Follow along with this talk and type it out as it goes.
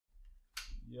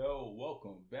Yo,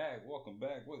 welcome back. Welcome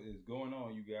back. What is going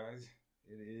on, you guys?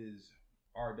 It is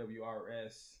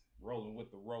RWRS, rolling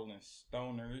with the Rolling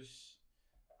Stoners.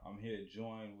 I'm here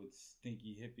joined with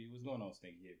Stinkie Hippy. What's going on,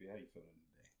 Stinkie Hippy? How you feeling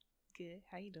today? Good.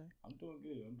 How you doing? I'm doing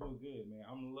good, man.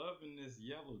 I'm loving this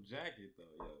yellow jacket,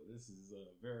 though, yo. This is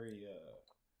a very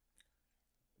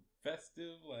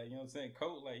festive, like, you know what I'm saying,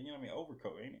 coat, like, you know what I mean,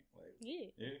 overcoat, ain't it? Like, yeah.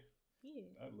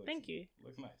 Thank you.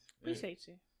 Looks nice. Appreciate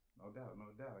you. No doubt.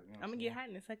 You know I'm gonna get hot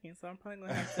in a second, so I'm probably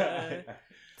gonna have to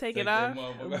take it off.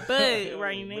 But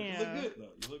right now, you look good,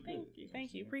 though. You look good.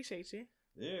 Thank you. Appreciate you.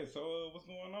 Yeah. So what's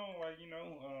going on? Like, you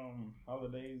know,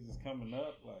 holidays is coming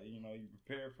up. Like, you know, you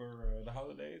prepared for the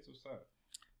holidays? What's up?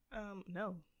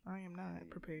 No, I am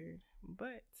not prepared.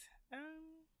 But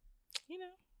you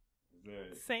know,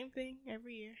 same thing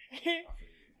every year.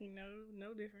 You know,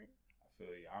 no different.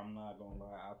 I'm not gonna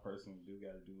lie, I personally do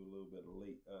got to do a little bit of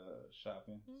late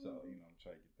shopping, so you know, I'm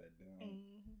trying to get that done.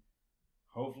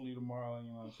 Hopefully tomorrow, you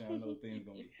know what I'm saying, I know things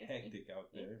gonna be hectic out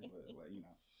there, but like, you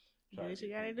know, try to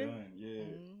get it done.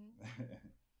 Yeah.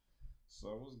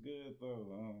 So what's good though?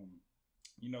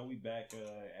 You know, we back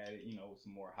at it, you know, with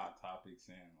some more hot topics,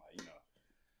 and like, you know,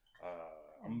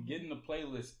 I'm getting the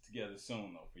playlist together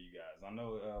soon though for you guys. I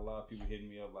know a lot of people hitting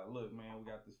me up like, look, man, we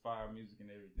got this fire music and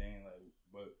everything, like,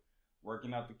 but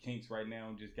working out the kinks right now,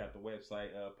 and just got the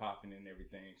website popping and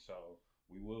everything, so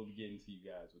we will be getting to you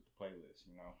guys with the playlist,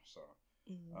 you know. So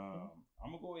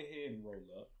I'm gonna go ahead and roll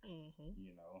up,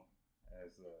 you know,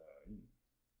 as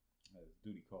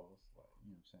duty calls, like,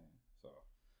 you know what I'm saying. So,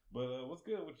 but what's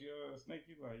good with you,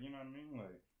 Stinkie? Like, you know what I mean?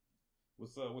 Like,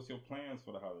 what's your plans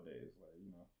for the holidays? Like, you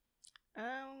know.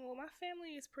 Well, my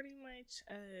family is pretty much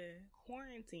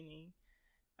quarantining.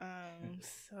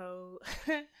 So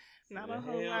not a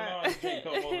whole lot. No, you can't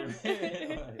come over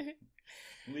here. Like,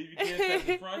 leave your gifts at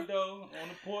the front door on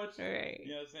the porch. Right.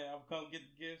 You know what I'm saying? I'll come get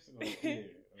the gifts. Like,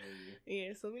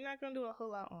 yeah, so we're not gonna do a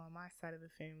whole lot on my side of the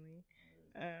family.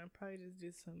 Probably just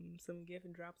do some gift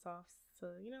and drops offs to,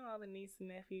 you know, all the nieces and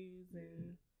nephews,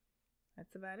 and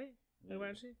that's about it. What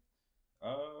about you?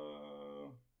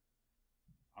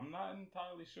 I'm not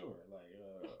entirely sure. Like,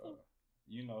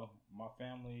 you know, my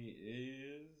family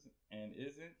is and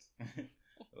isn't.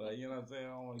 Like, you know what I'm saying? I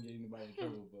don't want to get anybody in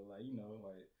trouble, but like, you know,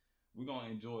 like, we're gonna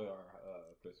enjoy our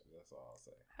Christmas. That's all I'll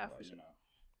say. Like, you know.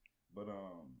 But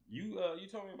you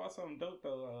told me about something dope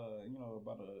though. You know,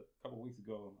 about a couple weeks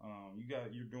ago.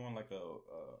 You're doing like a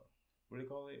what do they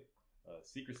call it?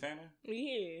 Secret Santa.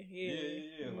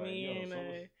 Yeah. Like, me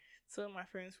and two of my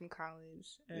friends from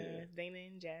college, Dana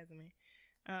and Jasmine.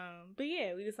 But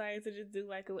yeah, we decided to just do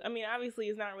like I mean, obviously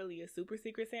it's not really a super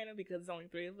secret Santa because it's only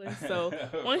 3 of us. So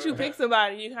once you pick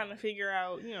somebody, you kind of figure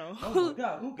out, you know. Oh my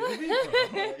God, who can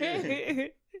it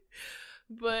be?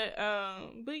 But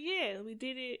yeah, we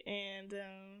did it, and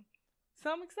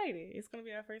so I'm excited. It's gonna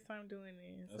be our first time doing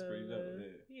it. That's pretty dope.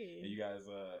 Yeah.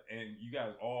 And you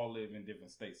guys all live in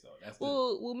different states though. That's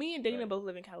well, me and Dana both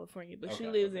live in California, but she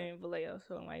lives in Vallejo,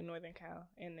 so in like Northern Cal,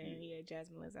 and then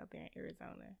Jasmine lives out there in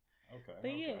Arizona. Okay.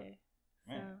 But yeah.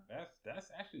 Man,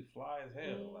 that's actually fly as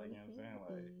hell. Like, you know what I'm saying?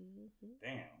 Like,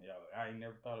 damn, yo, I ain't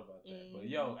never thought about that. But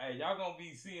yo, hey, y'all gonna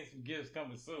be seeing some gifts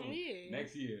coming soon. Yeah.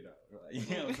 Next year though. Like,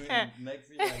 you know what I'm saying? Next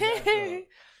year. Like,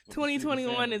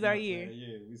 2021 is our year.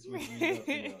 Yeah, we switching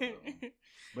it up.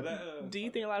 But do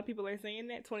you think a lot of people are saying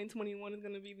that 2021 is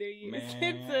gonna be their year? Man,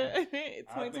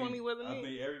 2020 wasn't it? I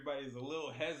think everybody's a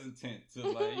little hesitant to,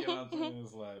 like, you know what I'm saying?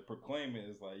 It's like proclaim it.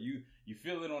 It's like you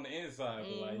feel it on the inside,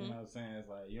 but like, you know what I'm saying? It's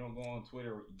like you don't go on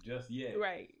Twitter just yet,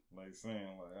 right? Like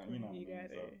saying like, you know what I mean?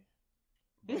 Got it.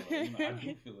 But, you know,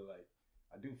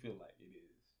 I do feel like it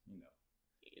is, you know.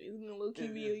 It's gonna low key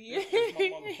be a year. It's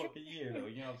my motherfucking year though.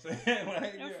 You know what I'm saying?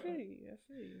 Like, I feel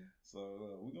you. So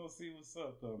we're gonna see what's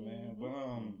up though, man. But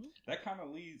that kind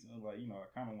of leads, like, you know, I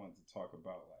kind of wanted to talk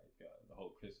about like the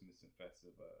whole Christmas and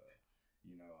festive,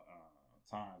 you know,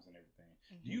 times and everything.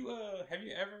 Do you have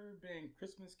you ever been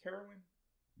Christmas caroling?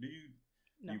 Do you?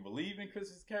 No. Do you believe in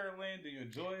Christmas caroling? Do you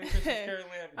enjoy Christmas caroling?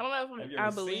 I don't know if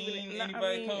I believe in it.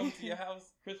 Anybody come to your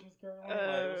house Christmas caroling?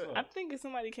 Like, I think if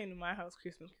somebody came to my house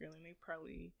Christmas caroling, they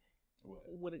probably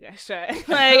would have got shot.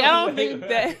 Like, I don't think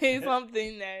that is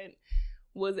something that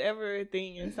was ever a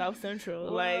thing in South Central.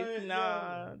 What? Like,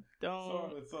 nah,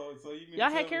 don't. So you mean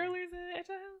y'all had carolers at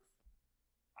your house?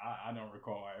 I don't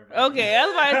recall. Okay, I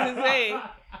was about to say.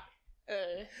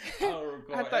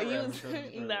 I thought you was I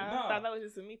thought that was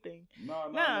just a me thing. No.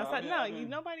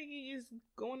 Nobody just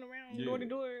going around door to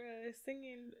door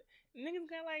singing niggas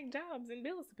got like jobs and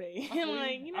bills to pay.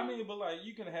 Like, you know. I mean, but like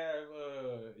you can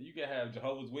have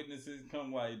Jehovah's Witnesses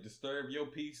come like disturb your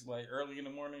peace like early in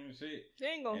the morning and shit. They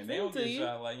ain't gonna and sing they don't to get you.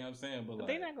 shot, like, you know what I'm saying? But like,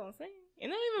 they not gonna sing.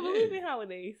 And they don't even believe in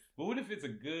holidays. But what if it's a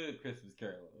good Christmas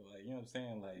carol? Like, you know what I'm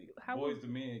saying? Like, Boys to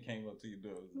Men came up to your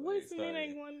door. Boys to Men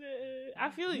ain't going to. I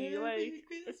feel you. Like,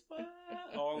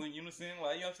 all in unison.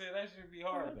 Like, you know what I'm saying? That should be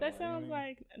hard. That sounds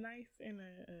like nice in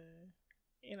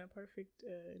a perfect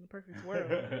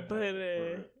world. But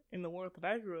in the world that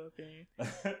I grew up in,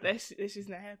 that's just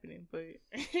not happening. But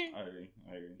I agree.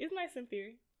 It's nice in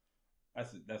theory.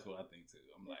 That's what I think too.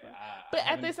 I'm like, but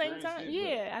at the same time,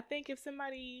 I think if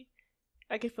somebody,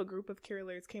 like, if a group of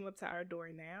carolers came up to our door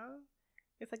now,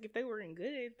 it's like if they weren't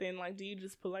good, then like, do you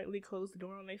just politely close the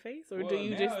door on their face, or do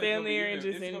you just stand there and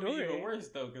just endure it? It's gonna be even worse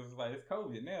though, because it's like it's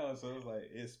COVID now, so it's like,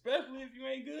 especially if you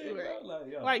ain't good, right. Bro,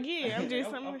 like, yo, like yeah, I'm just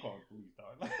I'm calling the police,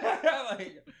 dog.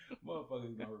 Like,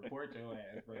 motherfuckers gonna report your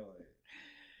ass, bro. Like,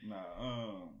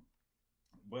 nah,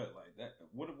 but like that.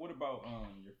 What about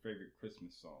your favorite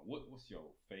Christmas song? What's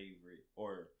your favorite,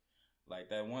 or like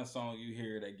that one song you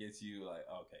hear that gets you like,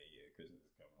 okay, yeah, Christmas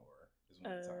is coming, or it's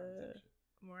one of the times.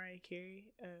 Mariah Carey.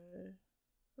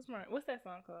 What's that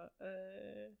song called?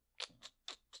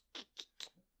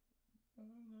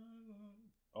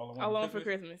 All I Want for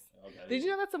Christmas. Okay. Did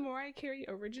you know that's a Mariah Carey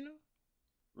original?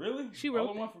 Really? She wrote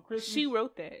All I Want for Christmas. She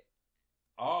wrote that.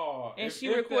 Oh, and she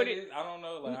recorded. I don't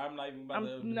know. Like, I'm not even about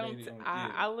to.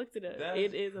 I looked it up.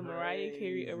 It is a Mariah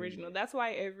Carey original. That's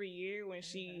why every year when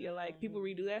she people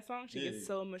redo that song, she gets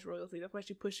so much royalty. That's why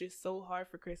she pushes so hard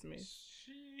for Christmas.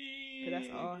 That's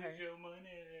all her.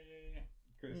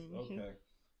 Okay,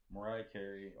 Mariah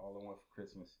Carey, All I Want for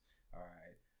Christmas. All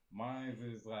right, mine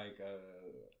is like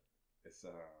it's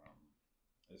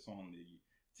on the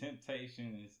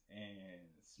Temptations and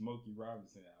Smokey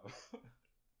Robinson album.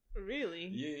 Really?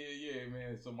 Yeah,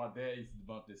 man. So my dad used to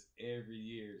bump this every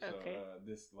year. So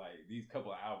these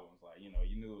couple of albums, like, you know,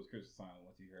 you knew it was Christmas time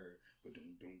once you heard.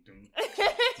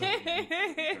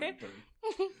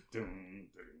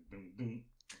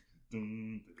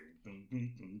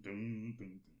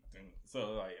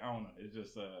 So like, I don't know. It's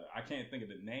just I can't think of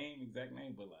the exact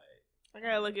name, but like, I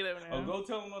gotta look it up now. Oh, go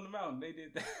tell them on the mountain they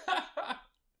did that.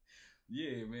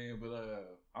 Yeah, man. But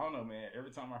I don't know, man.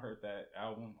 Every time I heard that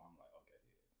album, I'm like, okay,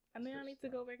 yeah. I mean, I need to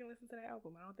go back and listen to that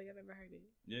album. I don't think I've ever heard it.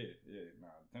 Yeah.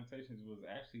 Nah, Temptations was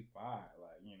actually fire.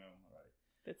 Like, you know, like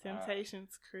the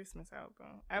Temptations Christmas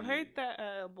album. I've heard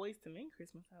that Boys to Men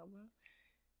Christmas album.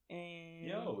 And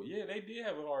they did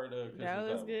have a hard Christmas that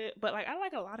was album. good. But like, I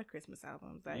like a lot of Christmas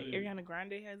albums. Like Ariana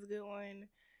Grande has a good one.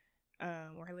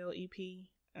 Or her little EP.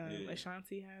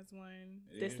 Ashanti has one.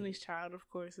 Yeah. Destiny's Child, of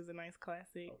course, is a nice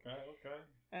classic.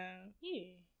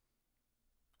 Okay.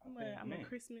 I'm a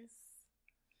Christmas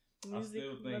music. I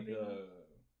still think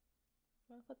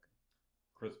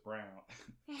Chris Brown.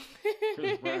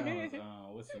 Chris Brown's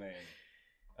what's his name?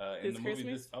 In the movie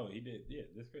Christmas? He did. Yeah,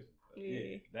 This Christmas.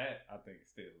 Yeah, that I think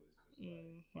still is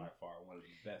just by far one of the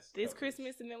best. This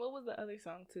Christmas, and then what was the other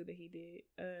song too that he did?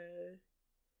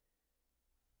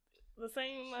 The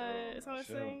same. It's on the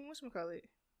same. Whatchamacallit?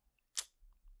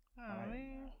 Oh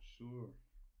man. Sure.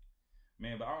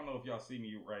 Man, but I don't know if y'all see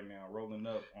me right now rolling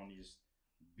up on these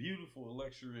beautiful,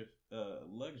 luxurious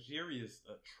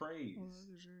trays.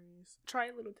 Luxurious. Try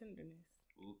a little tenderness.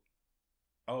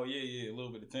 Oh yeah, a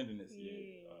little bit of tenderness.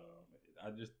 Yeah. I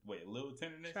just a little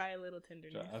tenderness. Try a little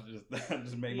tenderness. I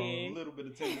just made my own little bit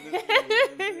of tenderness. You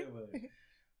know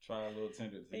try a little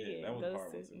tenderness. Yeah, that was a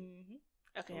hard one too.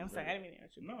 Mm-hmm. Okay, I'm sorry. I didn't mean to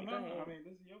interrupt you. No. I mean,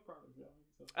 this is your product, y'all.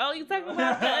 Oh, you talking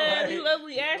about these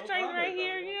lovely ashtrays right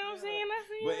here? You know what I'm saying? I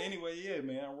see. But anyway, yeah,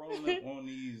 man, I'm rolling up on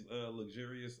these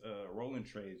luxurious rolling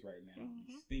trays right now.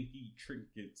 Stinky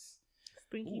trinkets.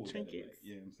 Stinky trinkets.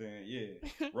 You know what I'm saying?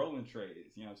 Yeah. Rolling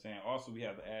trays. You know what I'm saying? Also, we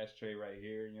have the ashtray right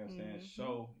here. You know what I'm saying?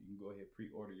 So, you can go ahead and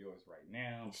pre-order yours right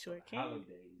now. You sure can.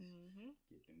 Holidays.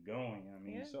 Get them going. I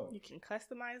mean, so. You can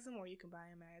customize them or you can buy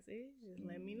them as is. Just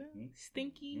let me know.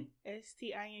 Stinky,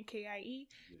 Stinkie.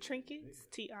 Trinkets,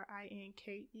 Trinkets.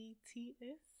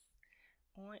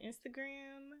 On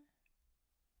Instagram.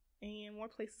 And more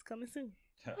places coming soon.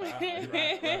 Right.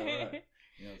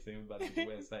 You know what I'm saying? We're about to get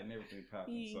the website and everything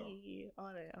popping. Yeah, all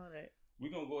that.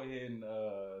 We're going to go ahead and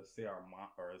say our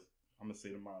mantra. I'm going to say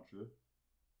the mantra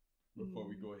before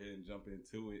we go ahead and jump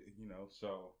into it, you know.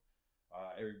 So,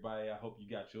 everybody, I hope you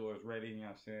got yours ready, you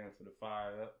know what I'm saying, for the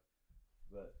fire up.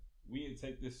 But we need to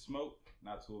take this smoke,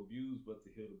 not to abuse, but to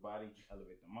heal the body,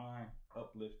 elevate the mind,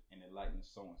 uplift, and enlighten the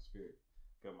soul and spirit.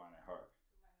 Good mind and heart.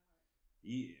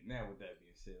 Yeah, now with that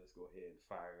being said, let's go ahead and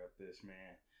fire up this,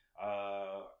 man.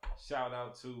 Shout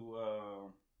out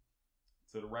to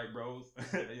to the right bros.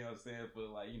 You know what I'm saying? For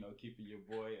like, keeping your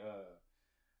boy,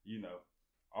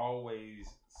 always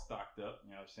stocked up.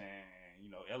 You know what I'm saying?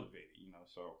 And, elevated.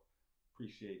 So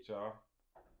appreciate y'all.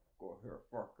 Go ahead,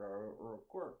 fuck out real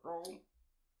quick, bro.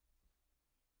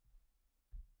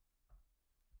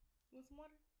 Want some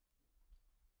water?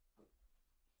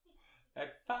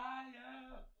 Like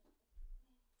fire.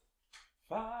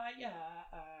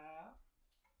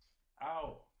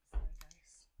 Ow.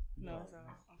 Nice. No, it's all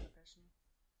unprofessional.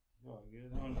 You all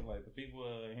good? I don't know, like the people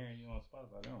hearing you on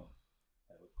Spotify, they don't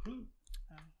have a clue.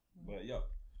 Oh. But yo.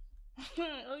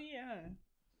 Oh yeah.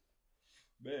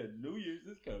 Man, New Year's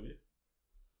is coming.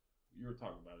 You were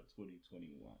talking about it,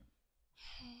 2021.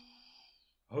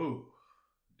 Oh,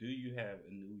 do you have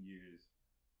a New Year's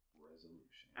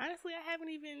resolution? Honestly, I haven't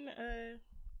even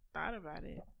thought about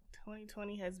it.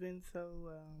 2020 has been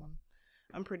so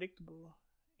unpredictable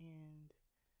and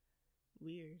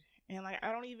weird. And, like,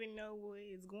 I don't even know what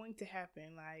is going to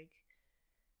happen. Like,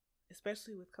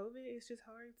 especially with COVID, it's just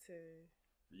hard to...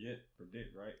 Yeah,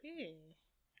 predict, right?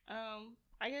 Yeah.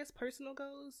 I guess personal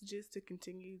goals, just to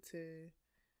continue to...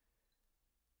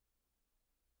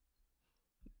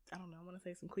 I don't know, I want to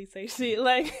say some cliche shit,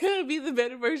 like, be the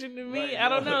better version of me. Right, I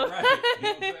don't know. Right, you know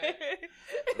what I'm saying?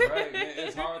 Right, man.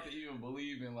 It's hard to even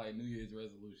believe in, like, New Year's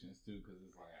resolutions, too, because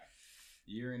it's like,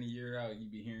 year in and year out,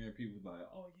 you be hearing people like,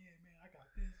 oh, yeah, man, I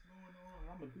got this going on,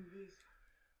 I'm going to do this.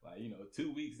 Like,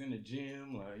 2 weeks in the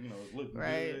gym, like, it's looking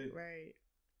good. Right.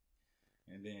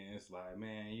 And then it's like,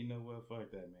 man, you know what?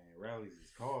 Fuck that, man. Rallies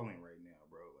is calling right now,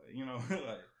 bro. Like,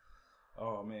 like,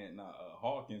 oh, man,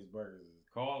 Hawkins Burgers is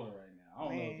calling right now. I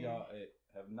don't know if y'all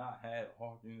have not had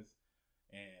Hawkins,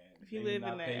 and if you live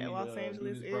in the Los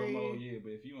Angeles area, yeah.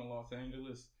 But if you in Los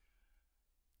Angeles,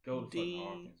 go to fucking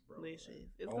Hawkins, bro.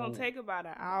 Delicious. It's gonna take about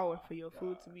an hour for your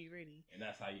food to be ready, and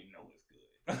that's how you know it's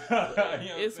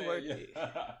good. It's worth it.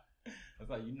 That's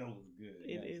how you know it's good.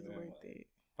 It is worth it.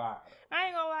 Fire. I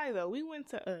ain't gonna lie though, we went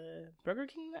to Burger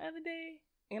King the other day.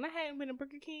 And I hadn't been to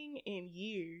Burger King in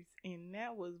years, and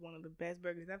that was one of the best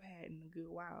burgers I've had in a good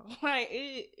while. Like,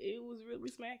 it was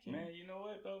really smacking. Man, you know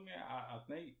what, though, man? I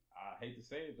think, I hate to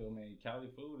say it, though, man, Cali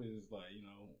food is, like,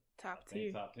 top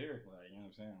tier. Top tier, like, you know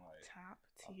what I'm saying? Like, top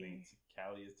tier. I think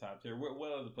Cali is top tier.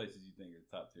 What other places you think are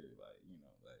top tier? Like,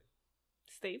 like...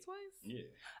 States-wise?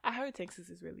 Yeah. I heard Texas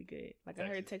is really good. Like, I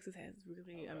heard Texas has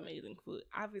really amazing food.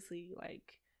 Obviously,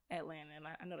 like, Atlanta, and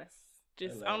I know that's...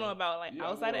 Just Atlanta. I don't know about like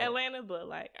outside of Atlanta, but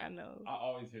like I know. I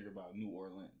always hear about New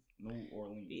Orleans. Yeah, like, you know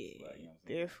what I'm saying?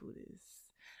 Their food is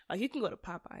like you can go to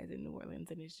Popeyes in New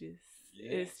Orleans and it's just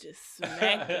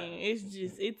smacking.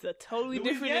 it's a totally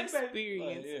different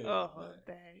experience. Like,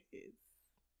 that is.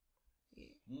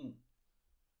 Yeah.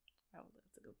 I would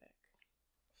love to go back.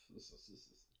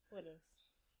 What else?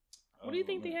 What do you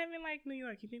think they have in like New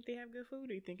York? You think they have good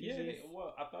food, or you think it's just...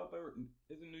 well, I thought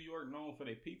isn't New York known for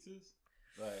their pizzas?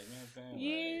 Like, you know what I'm saying?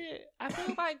 Yeah, I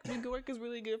feel like New York is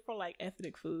really good for like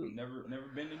ethnic food. Never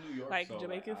been to New York, like so,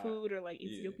 Jamaican food or like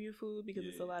Ethiopian food because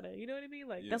it's a lot of, you know what I mean?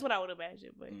 Like that's what I would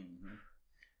imagine. But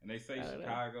and they say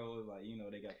Chicago is like,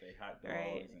 they got their hot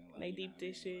dogs and like they deep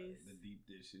dishes, the deep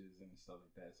dishes and stuff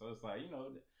like that. So it's like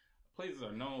places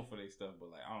are known for their stuff,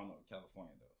 but like I don't know,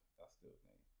 California though, I still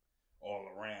think all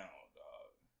around,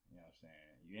 dog. You know what I'm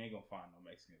saying? You ain't gonna find no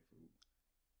Mexican food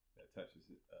that touches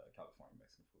California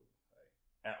Mexican food.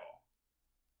 At all.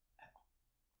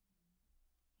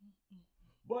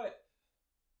 But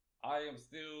I am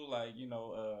still like,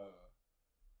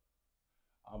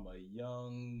 I'm a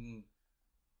young,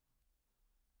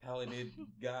 talented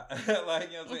guy, like, you know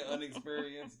what I'm saying,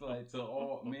 unexperienced, like,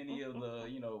 to many of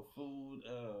the, food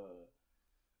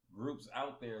groups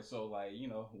out there. So, like,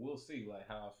 we'll see, like,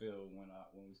 how I feel when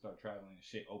we start traveling and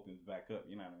shit opens back up,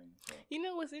 you know what I mean? So, you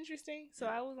know what's interesting? So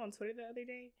I was on Twitter the other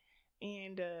day.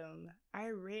 And I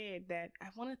read that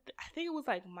I think it was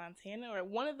like Montana or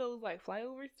one of those like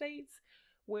flyover states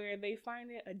where they find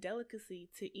it a delicacy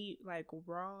to eat like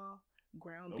raw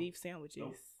ground beef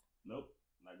sandwiches. Nope.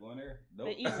 Not going there. Nope.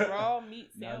 They eat raw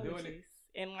meat sandwiches.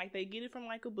 And like they get it from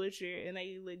like a butcher and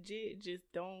they legit just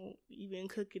don't even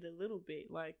cook it a little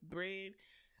bit. Like bread,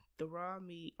 the raw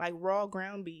meat, like raw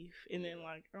ground beef, and then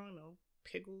like, I don't know,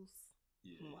 pickles,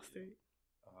 mustard.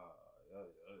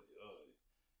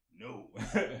 No.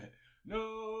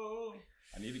 No.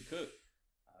 I need to cook.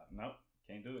 Nope.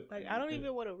 Can't do it. Like, I don't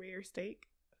even want a rare steak.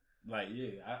 Like,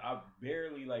 I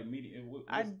barely like medium.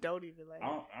 I don't even like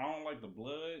I don't like the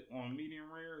blood on medium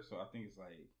rare, so I think it's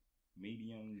like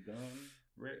medium done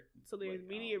rare. So there's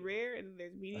medium rare, and then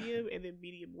there's medium, and then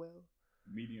medium well.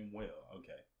 Medium well,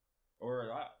 okay.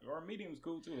 Or medium's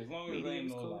cool too, as long as there ain't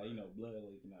no cool. Like blood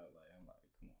leaking out. Like I'm like,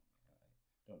 come on, man. Like,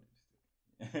 don't do this.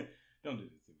 Don't do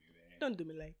this to me, man. Don't do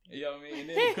me like that. You know what I mean? And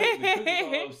then the cook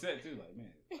is all upset too. Like,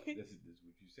 man, this is what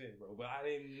you said, bro. But I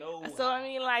didn't know. So I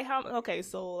mean, like, how? Okay,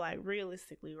 so like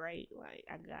realistically, right? Like,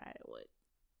 I got what,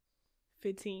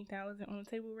 15,000 on the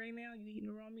table right now. You eating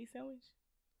a raw meat sandwich?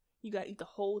 You gotta eat the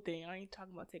whole thing. I ain't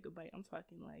talking about take a bite. I'm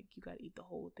talking like you gotta eat the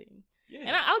whole thing. Yeah.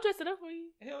 And I'll dress it up for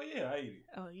you. Hell yeah, I eat it.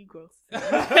 Oh, you gross.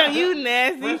 You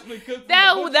nasty.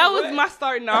 That was my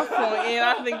starting off point, and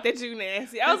I think that you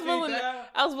nasty. I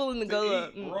was willing to go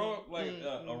up. Raw,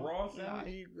 a raw sandwich. Nah,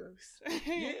 you gross.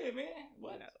 Yeah, man.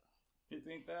 What?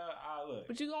 15,000. Look.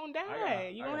 But you gonna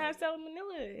die. You gonna have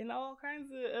salmonella and all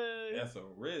kinds of. That's a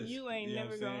risk. You ain't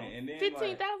never gonna.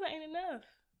 15,000 ain't enough.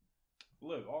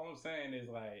 Look, all I'm saying is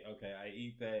like, okay, I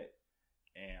eat that.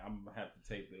 And I'm gonna have to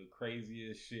take the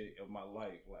craziest shit of my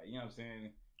life, like, you know what I'm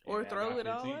saying, or throw it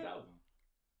all. 15,000.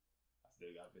 I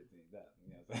still got 15,000.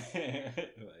 You know what I'm saying?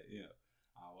 Like, you know,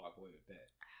 I'll walk away with that.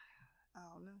 I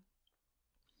don't know.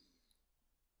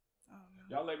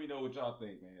 Y'all let me know what y'all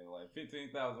think, man. Like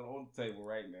 15,000 on the table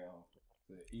right now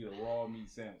to eat a raw meat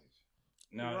sandwich.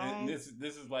 Now this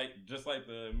is like just like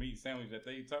the meat sandwich that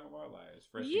they talking about, like it's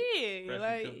fresh. Yeah,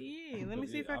 like cooked. Yeah. Let me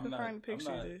see if I can find a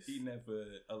picture of this. Eating that for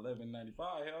 $11.95.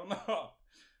 Hell no.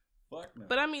 Fuck no.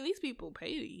 But I mean, these people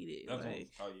pay to eat it. That's like,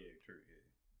 oh yeah, true. Yeah.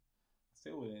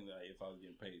 Still wouldn't like if I was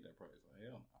getting paid that price. Like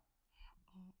hell no.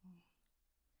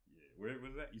 Yeah, where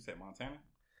was that? You said Montana?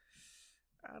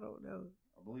 I don't know.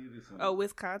 I believe it's in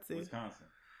Wisconsin.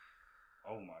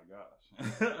 Oh my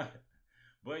gosh.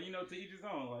 But, you know, to each his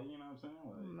own, like, you know what I'm saying?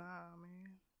 Like, nah,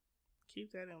 man.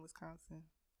 Keep that in Wisconsin.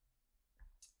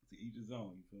 To each his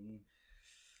own, you feel me?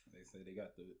 They say they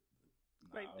got the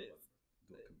like this.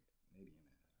 The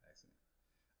Canadian accent.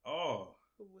 Oh.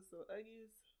 What's the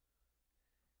onions?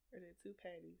 Or the 2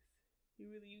 patties?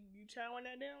 You chowing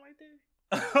that down right there?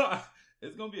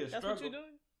 It's going to be a struggle. That's what you're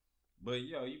doing? But,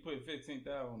 yo, you put 15,000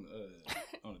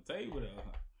 on the table,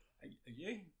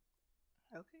 yeah.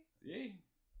 Okay. Yeah.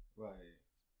 Like.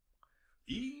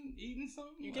 Eating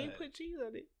something? You can't put cheese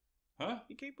on it. Huh?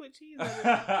 You can't put cheese on it.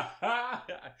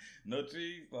 No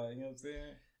cheese? Like, you know what I'm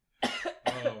saying?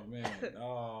 Oh, man.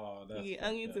 Oh, that's you get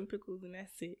onions and pickles and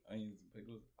that's it. Onions and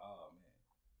pickles? Oh, man.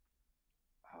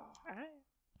 Oh. All right.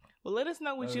 Well, let us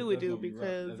know what you would do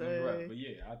because... But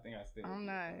yeah, I think I still I'm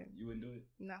not... You wouldn't do it?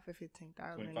 Not for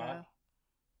 15,000. 25? No.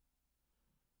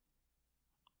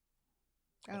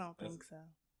 I don't think so.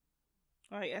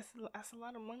 Like, that's a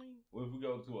lot of money. What if we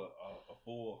go to a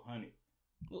full 100?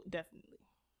 Well, definitely.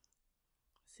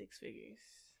 6 figures.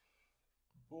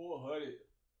 Full 100?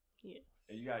 Yeah.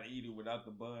 And you gotta eat it without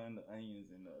the bun, the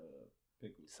onions, and the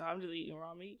pickles. So I'm just eating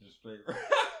raw meat? Just straight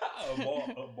a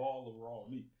ball of raw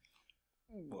meat.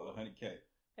 For 100K.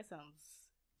 That sounds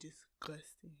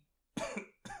disgusting.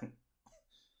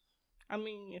 I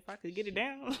mean, if I could get it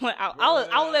down, like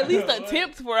I'll at least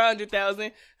attempt for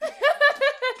 100,000.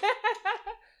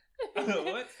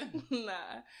 What? Nah,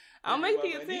 I'll make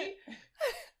the attempt.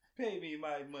 Pay me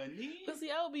my money. But see,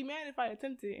 I would be mad if I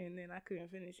attempted and then I couldn't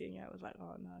finish it, and I was like,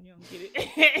 "Oh no, you don't get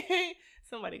it.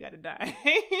 Somebody got to die."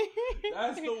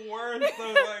 That's the worst.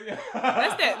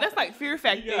 That's like fear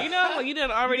factor, you know? Like you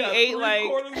done already ate like.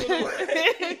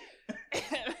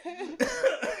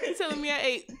 You telling me I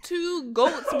ate 2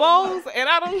 goat's balls and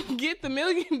I don't get the $1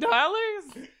 million?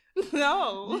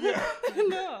 No,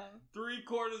 no.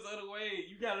 3/4 of the way,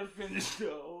 you gotta finish the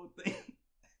whole thing.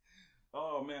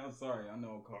 Oh man, I'm sorry. I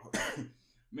know I'm coughing.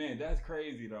 Man, that's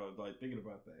crazy though. Like thinking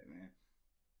about that, man.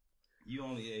 You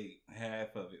only ate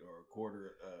half of it or a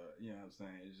quarter. You know what I'm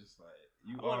saying? It's just like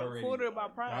you already a quarter of my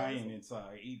prize. Dying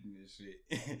inside eating this shit,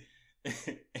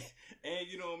 and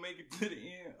you don't make it to the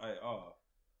end. Like, oh,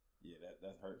 yeah,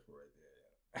 that's hurtful right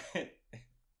there.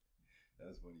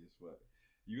 That's funny as fuck.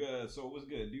 You so what's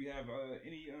good? Do you have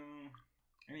any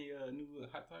new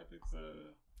hot topics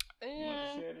you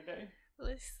want to share today?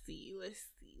 Let's see.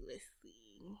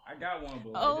 I got one,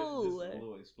 but this is a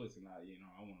little explicit now. You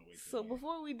know, I want to wait. So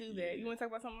before we do that, you want to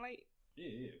talk about something light?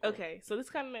 Yeah. Okay, so this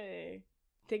kind of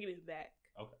taking us back.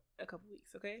 Okay. A couple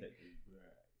weeks. Okay.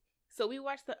 So we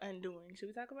watched The Undoing. Should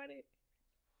we talk about it?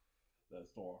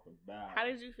 Let's talk about. How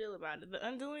did you feel about it? The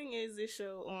Undoing is this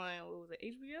show on what was it?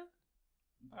 HBO?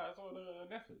 It's on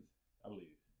Netflix, I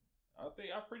believe. I'm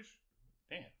pretty sure.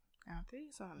 Damn. I don't think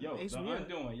it's on HBO. The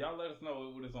Undoing. Y'all let us know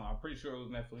what it's on. I'm pretty sure it was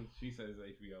Netflix. She says it's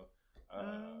HBO.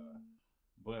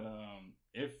 But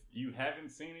if you haven't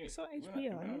seen it, it's on HBO.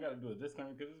 We don't got to do a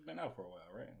disclaimer because it's been out for a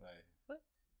while, right? Like what?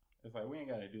 It's like we ain't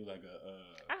got to do like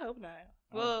I hope not.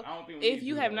 Well, I don't think if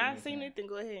you have not seen it, then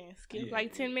go ahead and skip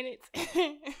 10 minutes. do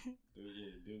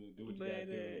what you gotta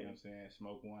do. You know what I'm saying?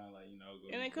 Smoke one, like go.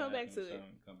 And then come back to it.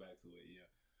 Come back to it. Yeah.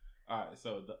 All right,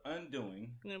 so The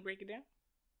Undoing. You gonna break it down?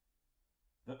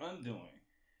 The Undoing.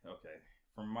 Okay,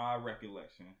 from my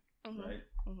recollection, right?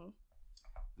 Mm-hmm.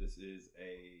 She is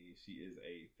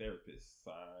a therapist,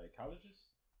 psychologist,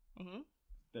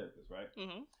 therapist, right?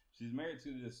 Mm-hmm. She's married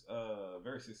to this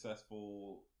very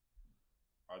successful.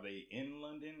 Are they in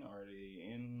London? Are they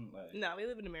in like? No, they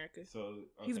live in America. So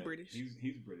okay. He's British. He's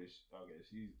British. Okay,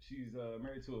 she's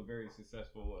married to a very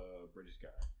successful British guy.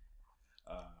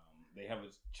 They have a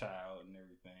child and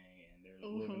everything, and they're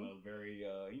living a very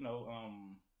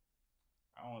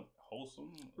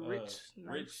wholesome, rich,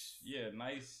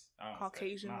 nice,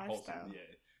 Caucasian lifestyle.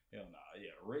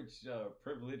 Rich,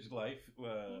 privileged life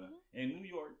in New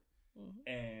York,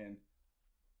 and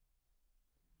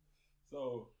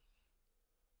so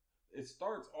it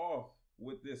starts off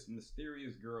with this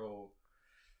mysterious girl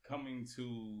coming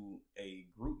to a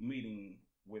group meeting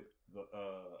with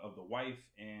the wife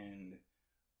and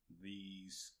the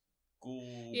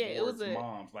school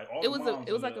moms. Like all it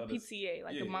was like a PTA,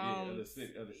 like the moms of the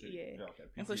city. Yeah. Okay,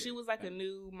 and so she was like a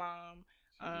new mom.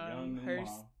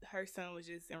 Her son was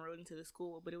just enrolled into the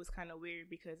school, but it was kind of weird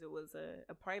because it was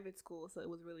a private school, so it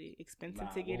was really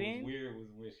expensive to get in. Weird was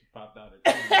when she popped out her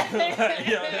titty.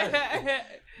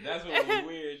 That's what was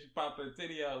weird. She popped her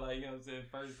titty out, like, you know what I'm saying,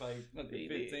 first like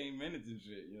 15 minutes and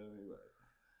shit. You know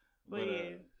what I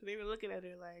mean? But they were looking at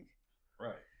her like,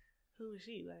 right. Who is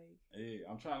she? Like, yeah,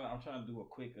 I'm trying to do a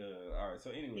quick. All right, so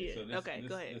anyway, so this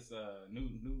go ahead. This new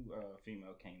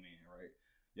female came in, right?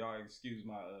 Y'all excuse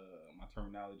my my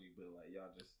terminology, but like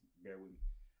y'all just bear with me.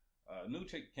 New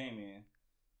chick came in.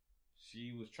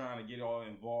 She was trying to get all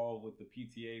involved with the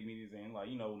PTA meetings and like,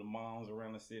 you know, the moms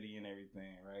around the city and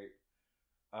everything, right?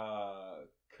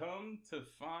 Come to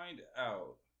find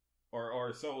out,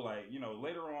 or so like, you know,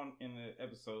 later on in the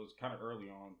episodes, kind of early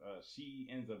on, she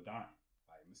ends up dying,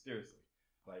 like mysteriously,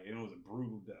 like, and it was a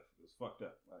brutal death. It was fucked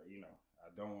up. Like, you know, I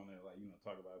don't want to like, you know,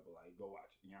 talk about it, but like, go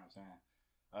watch it. You know what I'm saying?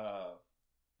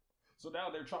 So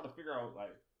now they're trying to figure out,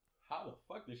 like, how the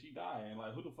fuck did she die? And,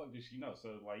 like, who the fuck did she know?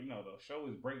 So, like, you know, the show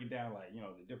is breaking down, like, you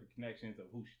know, the different connections of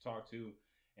who she talked to.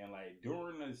 And, like,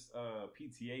 during this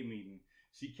PTA meeting,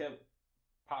 she kept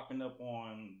popping up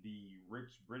on the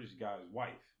rich British guy's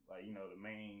wife. Like, you know, the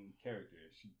main character.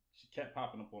 She kept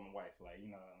popping up on the wife. Like, you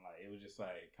know, and, like, it was just,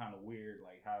 like, kind of weird,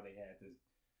 like, how they had this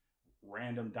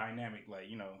random dynamic, like,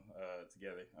 you know,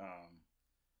 together.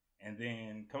 And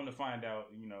then come to find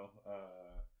out, you know,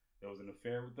 there was an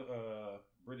affair with the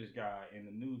British guy and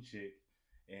the new chick,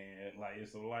 and like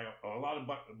it's a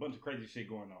bunch of crazy shit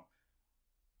going on.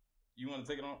 You want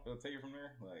to take it from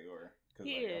there, like, or cause,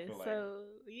 yeah? Like, so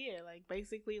like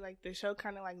basically, like the show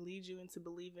kind of like leads you into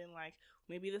believing like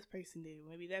maybe this person did it,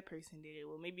 maybe that person did it.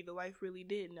 Well, maybe the wife really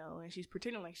did know, and she's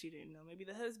pretending like she didn't know. Maybe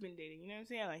the husband did it. You know what I'm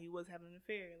saying? Like he was having an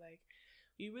affair. Like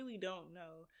you really don't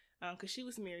know. Because she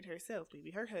was married herself.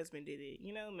 Maybe her husband did it.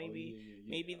 You know,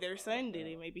 maybe their son did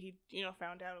it. Maybe he, you know,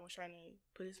 found out and was trying to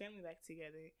put his family back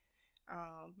together.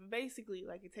 But basically,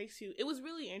 like, it takes you... It was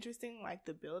really interesting, like,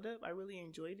 the build-up. I really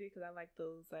enjoyed it because I like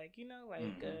those, like, you know,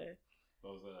 like...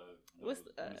 those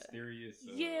mysterious...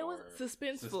 it was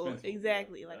suspenseful.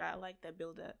 Exactly. Yeah. Like, I like that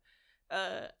build-up.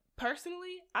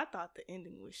 Personally, I thought the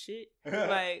ending was shit.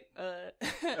 Like,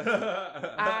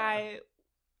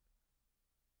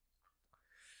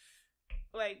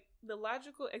 like, the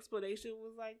logical explanation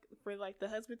was, like, for, like, the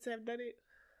husband to have done it.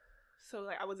 So,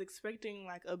 like, I was expecting,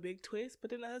 like, a big twist,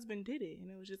 but then the husband did it. And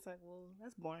it was just like, well,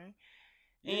 that's boring.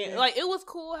 Yeah. And, like, it was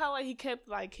cool how, like, he kept,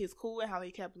 like, his cool and how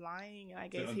he kept lying. And I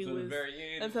guess he was...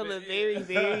 Until the very,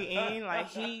 very end. Like,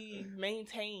 he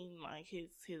maintained, like, his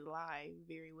lie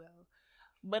very well.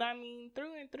 But, I mean,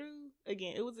 through and through,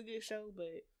 again, it was a good show,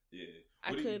 but... Yeah.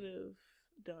 I could have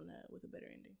done that with a better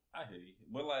ending. I hear you.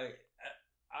 But, like...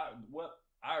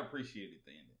 I appreciated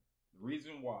the ending. The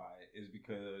reason why is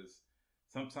because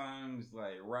sometimes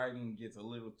like writing gets a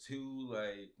little too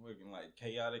like fucking like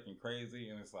chaotic and crazy,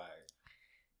 and it's like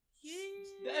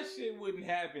that shit wouldn't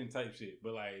happen type shit.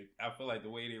 But like I feel like the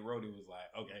way they wrote it was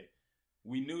like, okay,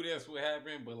 we knew that's what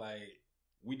happened, but like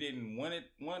we didn't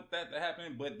want that to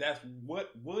happen, but that's what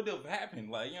would have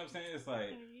happened. Like, you know what I'm saying? It's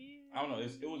like I don't know.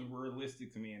 It was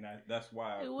realistic to me, and that's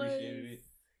why I appreciated it.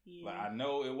 Yeah. Like I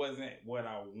know it wasn't what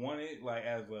I wanted, like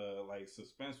as a like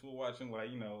suspenseful watching,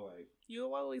 like, you know, like you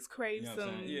always crave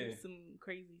some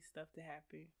crazy stuff to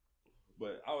happen.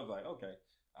 But I was like, okay,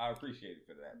 I appreciate it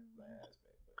for that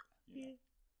aspect. But you know.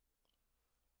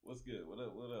 What's good? What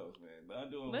else, man? The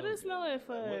Undoing. Let us know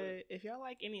if y'all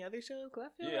like any other shows. Cause I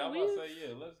feel like I was about to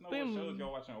say let us know what shows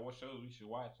y'all watching or what shows we should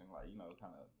watch and like, you know,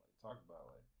 kind of like talk about,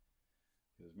 like,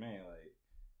 because man, like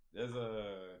there's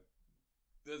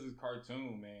this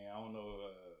cartoon, man. I don't know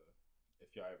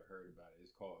if y'all ever heard about it.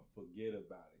 It's called Forget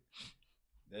About It.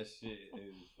 That shit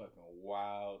is fucking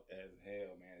wild as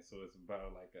hell, man. So it's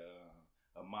about like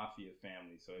a mafia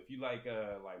family. So if you like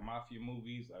mafia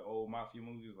movies, like old mafia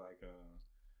movies, like the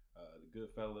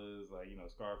Goodfellas, like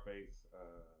Scarface,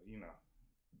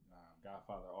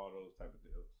 Godfather, all those type of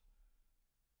deals.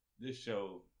 This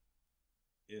show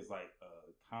is like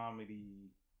a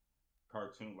comedy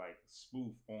cartoon, like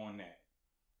spoof on that,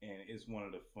 and it's one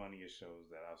of the funniest shows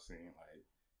that I've seen. Like,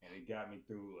 and it got me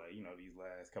through these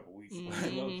last couple weeks.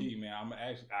 Like, low key, man.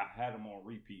 I had them on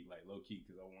repeat, like low key,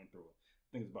 because I went through it. I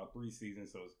think it's about 3 seasons,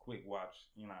 so it's a quick watch.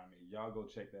 You know what I mean? Y'all go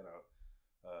check that out.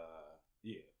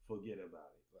 Yeah, forget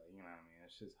about it. Like, you know what I mean?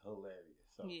 It's just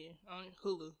hilarious. So, yeah, on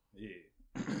Hulu. Yeah.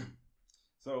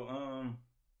 So,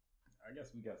 I guess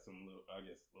we got some little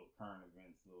current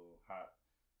events, little hot,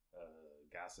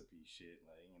 gossipy shit.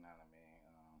 Like, you know what I mean?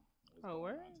 What's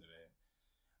going on today?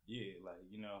 Yeah, like,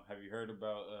 have you heard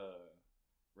about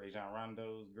Rajon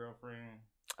Rondo's girlfriend?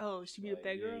 Oh, she beat up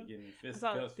that girl? Yeah, getting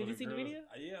fisticuffs. Did you see the video?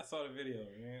 Yeah, I saw the video,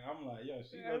 man. I'm like, yo,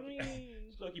 she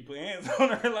she lucky put hands on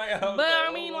her. Like,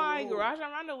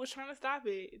 Rajon Rondo was trying to stop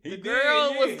it. The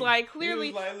girl was like, clearly,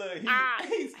 he was like, look,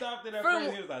 he stopped it at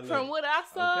first. He was like, look, from what I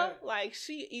saw, like,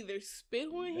 she either spit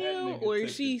on him or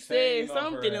she said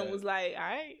something and was like, all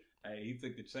right. Hey, he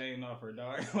took the chain off her,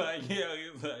 dog. Like, he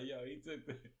was like, he took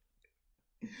the...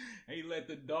 He let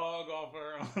the dog off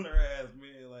her on her ass,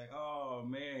 man. Like, oh,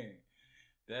 man.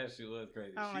 That shit was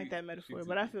crazy. I don't like that metaphor,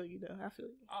 but I feel you, though. I feel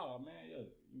you. Oh, man, yeah.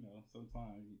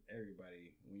 Sometimes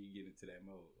everybody, when you get into that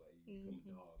mode, like, you become a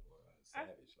dog or a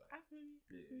savage. I feel you.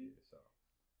 Yeah, so.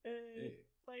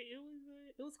 Like,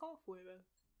 it was called for, though.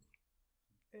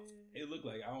 It looked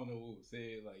like, I don't know what was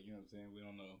said, like, you know what I'm saying? We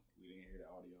don't know. We didn't hear the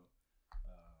audio.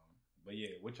 But yeah,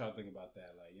 what y'all think about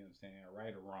that? Like, you know what I'm saying?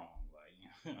 Right or wrong? Like,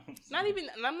 you know what I'm saying?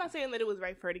 I'm not saying that it was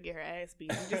right for her to get her ass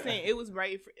beat. I'm just saying it was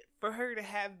right for her to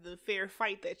have the fair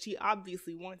fight that she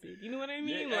obviously wanted. You know what I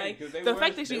mean? Yeah, like, the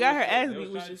fact that she got her ass beat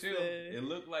was just... It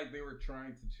looked like they were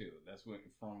trying to chill. That's what,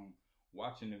 from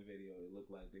watching the video, it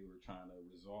looked like they were trying to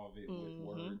resolve it with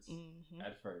words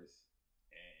at first.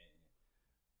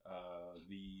 And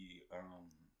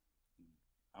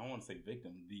I don't want to say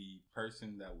victim, the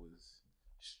person that was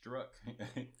struck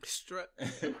right,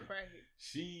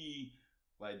 she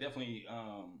like definitely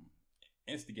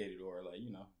instigated or like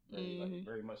like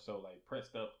very much so like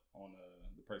pressed up on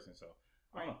the person. So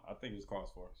I don't know, I think it was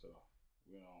cause for, so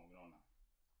we don't know.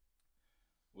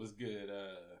 What's good,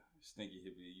 Stinkie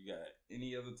Hippy? You got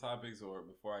any other topics, or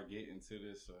before I get into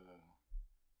this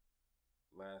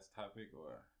last topic,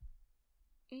 or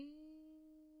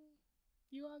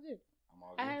you all good? I'm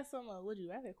all good. I had some would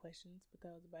you rather questions, but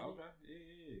that was about it. Okay,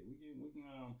 yeah. We can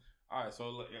all right,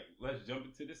 so let's jump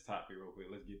into this topic real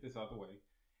quick. Let's get this out the way,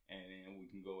 and then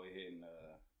we can go ahead and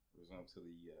resume to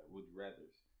the would you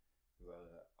rather's.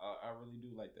 I really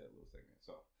do like that little segment.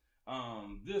 So,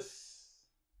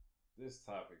 this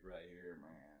topic right here,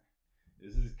 man.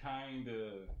 This is kind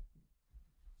of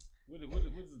what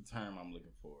is the term I'm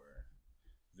looking for?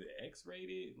 Is it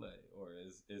X-rated, like, or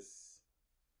is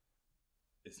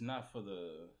it's not for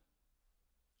the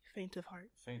faint of heart.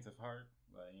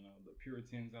 Like, the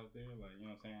Puritans out there, like, you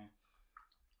know what I'm saying?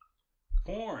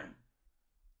 Porn.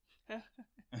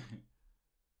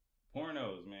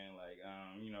 Pornos, man. Like,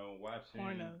 watching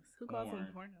pornos. Who calls them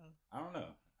pornos? I don't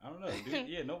know. Dude,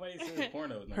 yeah, nobody says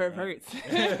pornos. No, perverts.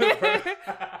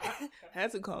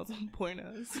 That's who calls them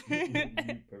pornos.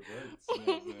 Perverts. You know what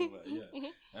I'm saying? Like, yeah,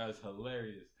 that was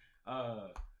hilarious.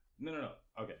 No.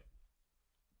 Okay.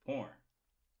 Porn.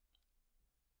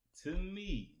 To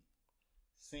me,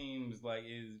 seems like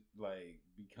it's like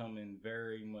becoming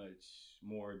very much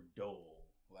more dull.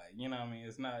 Like, you know what I mean?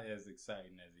 It's not as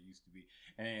exciting as it used to be.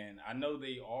 And I know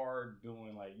they are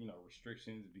doing like,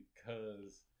 restrictions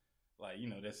because like,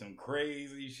 there's some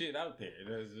crazy shit out there.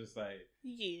 There's just like,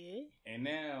 yeah. And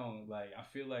now, like, I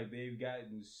feel like they've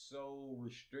gotten so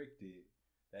restricted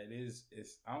that it's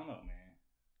I don't know, man.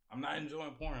 I'm not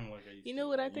enjoying porn like I used to. You know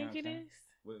what I think it is?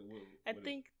 I What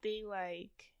think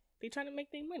they trying to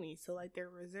make their money. So, like, they're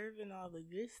reserving all the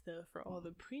good stuff for all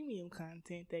the premium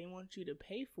content. They want you to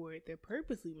pay for it. They're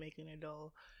purposely making it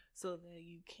dull so that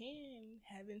you can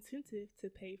have incentive to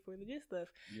pay for the good stuff.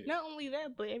 Yeah. Not only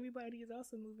that, but everybody is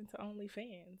also moving to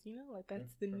OnlyFans. Like,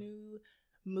 that's the new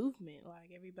movement.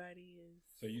 Like, everybody is...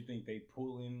 So, you think they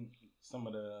pull in some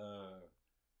of the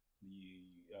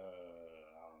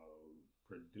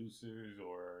producers,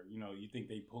 or, you think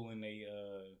they pull in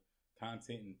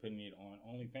content and putting it on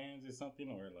OnlyFans or something,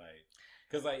 or like,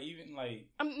 Cause like even like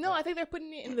no, I think they're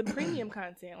putting it in the premium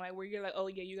content, like where you're like, oh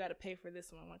yeah, you got to pay for this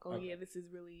one. Like, oh yeah, this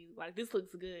is really like this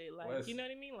looks good. Like, you know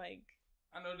what I mean? Like,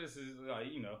 I know this is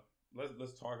like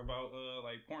let's talk about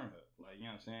like Pornhub. Like, you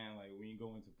know what I'm saying? Like when you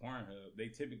go into Pornhub,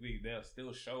 they'll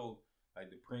still show like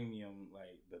the premium,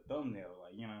 like the thumbnail,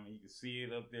 like you know what I mean. You can see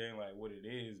it up there, like what it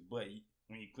is, but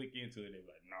when you click into it, they're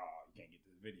like, nah, you can't get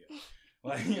this video.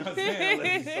 Like, you know what I'm saying?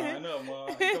 Let's sign up, man.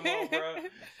 Come on, bro.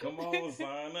 Come on,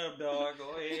 sign up, dog.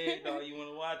 Go ahead, dog. You want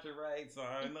to watch it, right?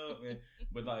 Sign up, man.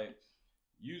 But, like,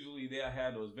 usually they'll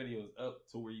have those videos up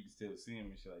to where you can still see them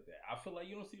and shit like that. I feel like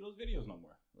you don't see those videos no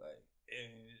more. Like,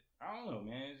 I don't know,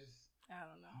 man. I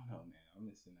don't know, man. I'm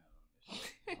missing out on this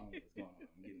shit. I don't know what's going on.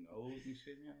 I'm getting old and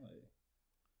shit, man. Like,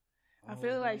 I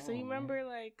feel like, so you remember,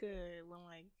 like, when,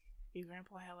 like, your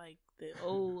grandpa had like the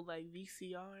old like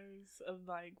VCRs of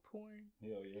like porn.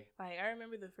 Hell yeah. Like I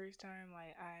remember the first time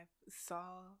like I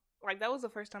saw like that was the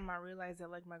first time I realized that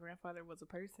like my grandfather was a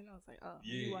person. I was like, oh,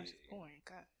 yeah, you watched porn.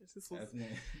 God, this was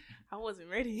I wasn't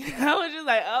ready. I was just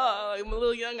like, oh, like, my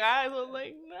little young eyes. I was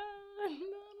like, no.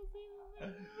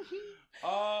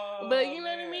 Oh, but you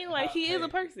know what I mean? Like he is a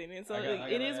person, and so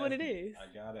it is what it is. I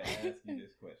gotta ask you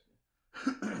this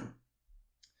question: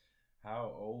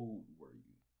 how old were you?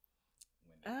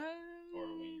 Or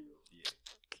when you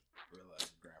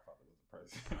realized your grandfather was a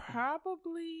person?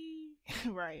 Probably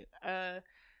right. I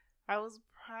was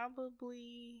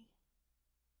probably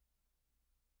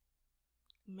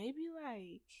maybe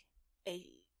like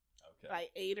 8. Okay.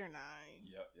 Like 8 or 9.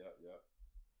 Yep.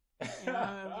 And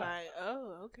I was like,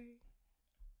 oh, okay.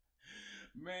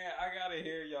 Man, I gotta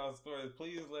hear y'all stories.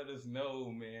 Please let us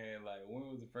know, man. Like, when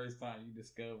was the first time you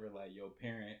discovered like your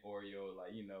parent or your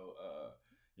like your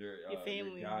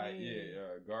family, your guy,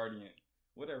 guardian,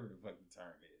 whatever the fucking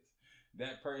term is.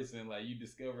 That person, like, you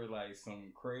discover like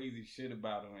some crazy shit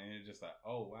about them, and it's just like,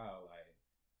 oh wow, like,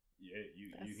 yeah,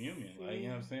 you human, like, you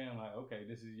know what I'm saying? Like, okay,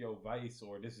 this is your vice,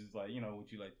 or this is like, you know,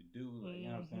 what you like to do, like, you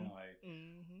know what I'm saying? Like,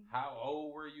 how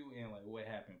old were you, and like, what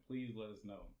happened? Please let us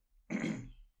know.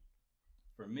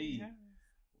 For me,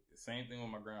 the same thing with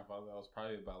my grandfather. I was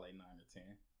probably about like 9 or 10.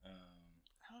 I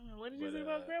don't know. What did you say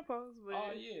about grandpas? But...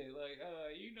 Oh yeah, like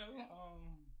I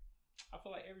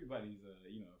feel like everybody's a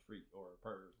freak or a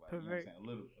perv, like pervert. You know what I'm saying, a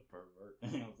little a pervert.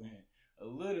 You know what I'm saying, a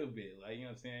little bit, like, you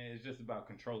know what I'm saying. It's just about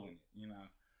controlling it, you know.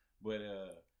 But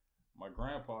my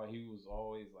grandpa, he was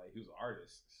always like, he was an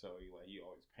artist, so he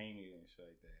always painted and shit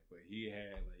like that. But he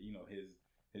had like, you know, his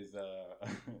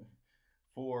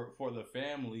for the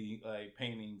family, like,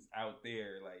 paintings out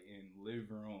there, like in the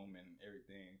living room and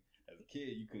everything. As a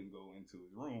kid, you couldn't go into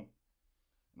his room.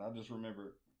 And I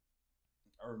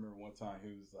remember one time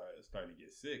he was like starting to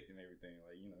get sick and everything.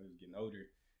 Like, you know, he was getting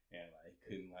older and like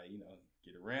couldn't, like, you know,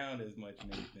 get around as much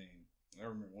and everything. I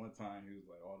remember one time he was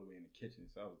like all the way in the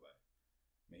kitchen. So I was like,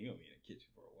 man, he gonna be in the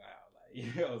kitchen for a while. Like, you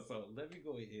know, so let me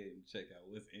go ahead and check out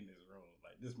what's in this room.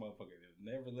 Like, this motherfucker has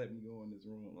never let me go in this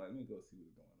room. Like, let me go see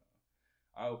what's going on.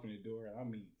 I opened the door, and I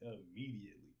mean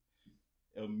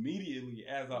immediately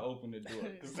as I opened the door.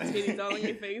 Titties all in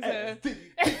your face, huh?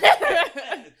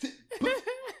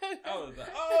 I was like,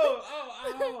 oh.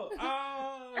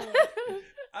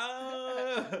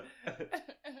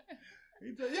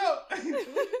 He said, yo, what you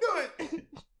doing?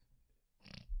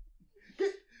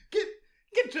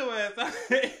 Get your ass out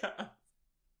here.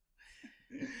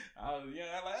 I was young,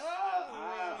 I'm like,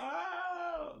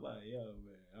 oh. Like, yo,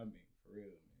 man, I mean, for real, man.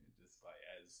 Just like,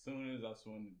 as soon as I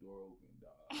swung the door open, dog.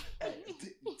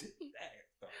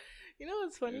 You know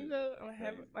what's funny though?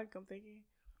 I'm thinking,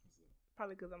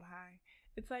 probably because I'm high.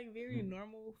 It's like very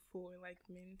normal for like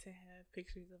men to have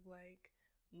pictures of like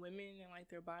women and like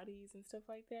their bodies and stuff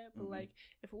like that. But like,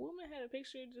 if a woman had a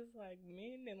picture of just like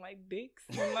men and like dicks,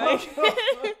 and like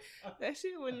that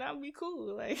shit would not be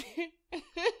cool. Like,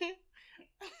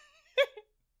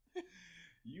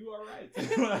 you are right.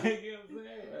 Like, you know what I'm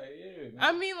saying? Like, yeah, man.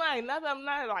 I mean, like, not that I'm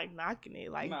not like knocking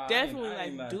it. Like,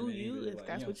 definitely, like, do you if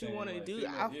that's what you want to do?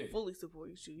 I fully support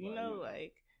you. You know,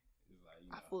 like,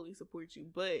 I fully support you.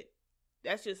 But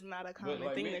that's just not a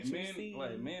common thing that you see.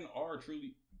 Like, men are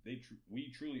truly, we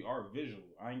truly are visual.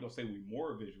 I ain't gonna say we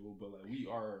more visual, but like, we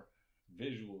are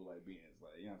visual, like, beings.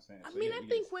 Like, you know what I'm saying? I mean, I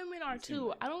think women are too.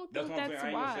 Like, I don't think that's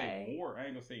why. I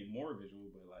ain't gonna say more visual,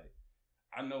 but like,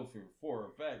 I know for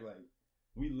a fact, like,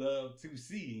 we love to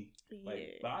see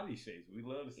like body shapes. We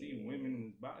love to see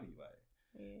women's body, like.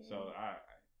 So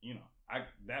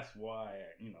that's why,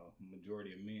 you know,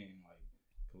 majority of men like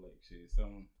collect shit.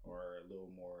 Some are a little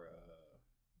more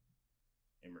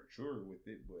immature with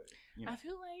it, but you know. I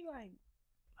feel like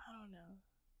I don't know.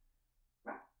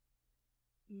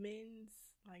 men's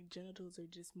like genitals are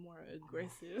just more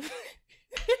aggressive.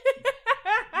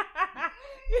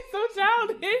 It's so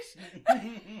childish.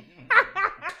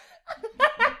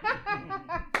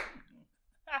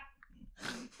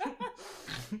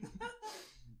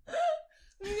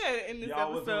 We gotta end this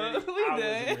episode. We done.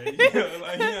 Like, you know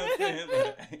what I'm saying?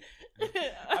 Like,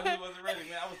 I just wasn't ready,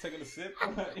 man. I was taking a sip.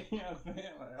 Like, you know what I'm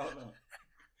saying? Like, hold on.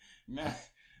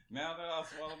 Now that I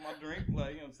swallowed my drink,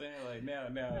 like, you know what I'm saying? Like, now.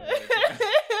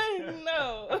 Like,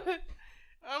 no.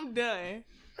 I'm done.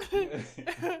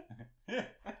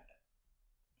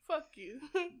 Fuck you.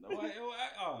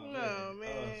 No,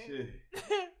 man. Oh, shit.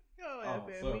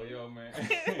 Yo, man.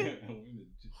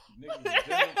 Niggas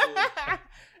genitals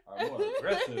are more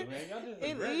aggressive, man. Y'all just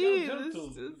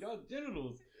aggressive. Y'all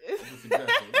genitals are just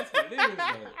aggressive. That's what it is,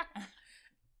 like.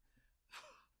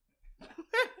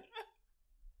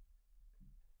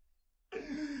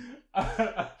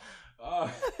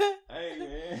 Hey,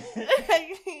 man.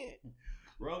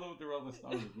 Rolling with the Rolling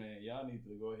Stones, man. Y'all need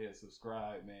to go ahead and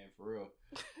subscribe, man, for real.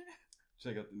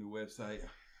 Check out the new website,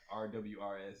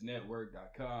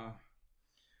 RWRSnetwork.com.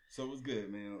 So what's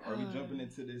good, man? Are we jumping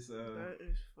into this? That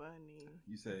is funny.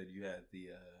 You said you had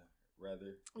the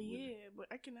rather. Yeah, but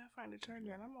I cannot find the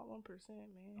charger, and I'm at 1%,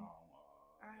 man.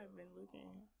 I have been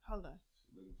looking. Hold on.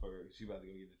 Looking for her. She about to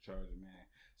go get the charger, man.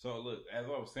 So look, as I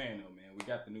was saying though, man, we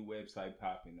got the new website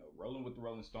popping though. Rolling with the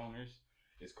Rolling Stoners.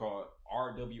 It's called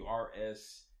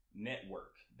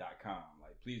RWRSnetwork.com.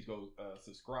 Like, please go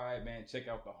subscribe, man. Check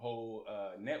out the whole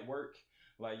network.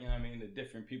 Like, you know what I mean? The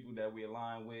different people that we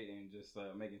align with and just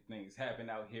making things happen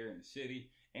out here in the city.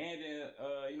 And then,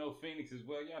 you know, Phoenix as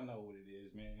well. Y'all know what it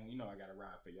is, man. You know I got to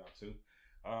ride for y'all too.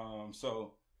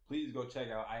 So please go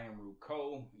check out I Am Rude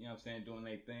Co. You know what I'm saying? Doing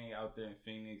their thing out there in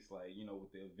Phoenix, like, you know,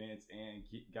 with the events, and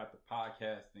got the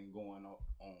podcasting going on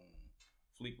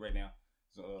fleek right now.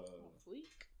 So,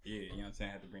 fleek? Yeah, you know what I'm saying?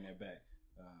 I have to bring that back.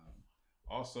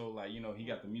 Also, like, you know, he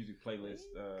got the music playlist,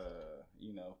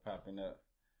 you know, popping up.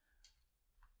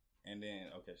 And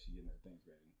then, okay, she getting her things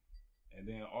ready. And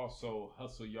then also,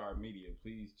 Hustle Yard Media.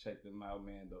 Please check them out,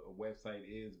 man. The website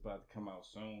is about to come out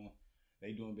soon.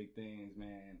 They doing big things,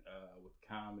 man, with the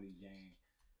comedy game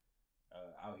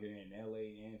out here in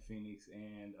LA and Phoenix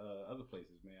and other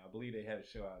places, man. I believe they had a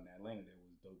show out in Atlanta that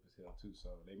was dope as hell, too.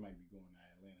 So they might be going to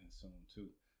Atlanta soon, too.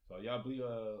 So y'all be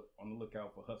on the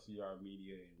lookout for Hustle Yard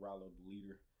Media and Rollo the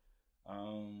Leader.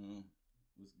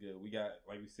 What's good? We got,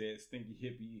 like we said, Stinkie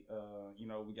Hippy. You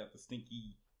know, we got the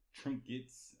Stinkie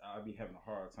Trinkets. I'll be having a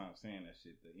hard time saying that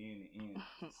shit. The N.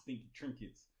 Stinkie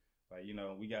Trinkets. Like, you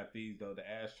know, we got these, though, the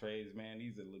ashtrays, man.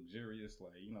 These are luxurious.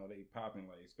 Like, you know, they popping,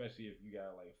 like, especially if you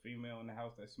got, like, a female in the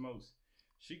house that smokes.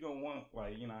 She gonna want,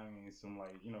 like, you know what I mean, some,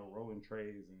 like, you know, rolling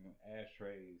trays and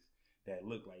ashtrays that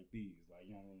look like these. Like,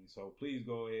 you know what I mean? So please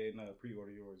go ahead and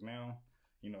pre-order yours now.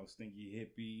 You know, Stinkie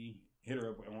Hippy. Hit her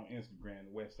up on Instagram.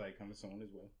 The website coming soon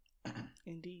as well.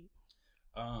 Indeed.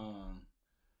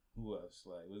 Who else?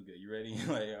 Like, what's good? You ready?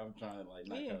 Like, I'm trying to like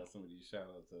knock out some of these shout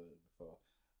outs before.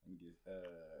 Let me get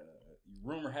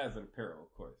Rumor Has It Apparel,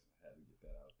 of course. I had to get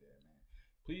that out there, man.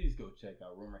 Please go check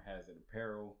out Rumor Has It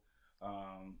Apparel.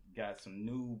 Got some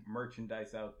new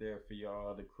merchandise out there for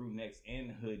y'all. The crew necks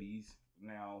and hoodies.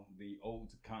 Now the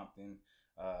Ode to Compton.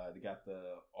 They got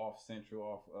the off Central,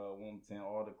 off 110,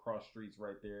 all the cross streets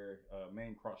right there,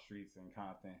 main cross streets in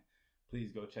Compton.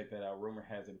 Please go check that out. Rumor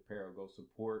Has It Apparel. Go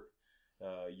support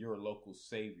your local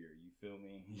savior. You feel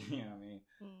me? You know what I mean?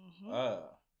 Mm-hmm.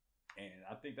 And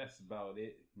I think that's about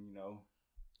it. You know.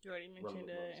 You already mentioned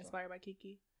Inspired by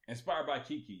Kiki. Inspired by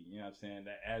Kiki. You know what I'm saying?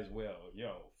 That as well.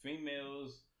 Yo,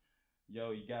 females.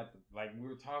 Yo, you got like we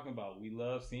were talking about. We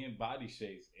love seeing body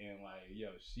shapes, and like,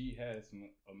 yo, she has some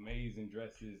amazing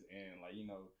dresses and like, you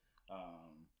know,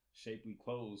 shapely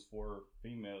clothes for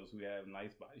females who have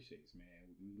nice body shapes.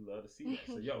 Man, we love to see that.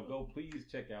 So, yo, go please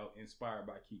check out Inspired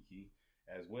by Kiki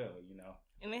as well. You know,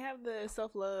 and they have the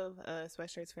self-love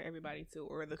sweatshirts for everybody too,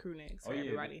 or the crew necks for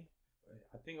everybody.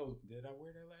 I think did I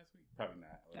wear that last week? Probably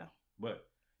not. No, but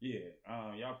yeah,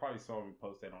 y'all probably saw me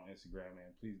post that on Instagram,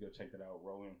 man. Please go check that out.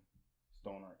 Rolling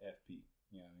Stoner FP,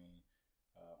 you know what I mean,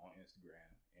 on Instagram,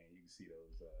 and you can see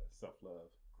those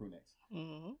self-love crew necks.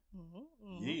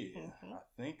 Yeah, I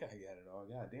think I got it all.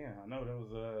 God damn, I know that was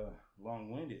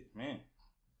long-winded, man.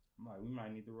 We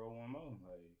might need to roll one more.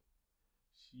 Like,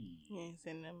 shit. You ain't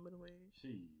saying nothing but a word.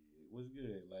 Shit, what's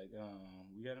good? Like,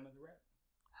 we got another rap.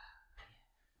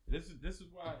 This is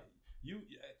why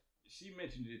she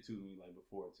mentioned it to me like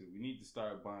before too. We need to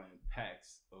start buying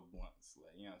packs of blunts.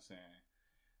 Like, you know what I'm saying?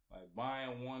 Like,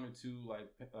 buying one or two,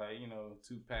 like you know,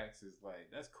 2 packs is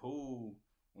like, that's cool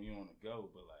when you want to go,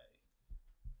 but like,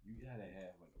 you gotta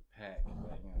have like a pack. Like,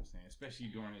 you know what I'm saying? Especially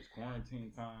during this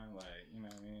quarantine time. Like, you know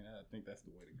what I mean? I think that's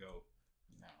the way to go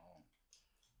now on.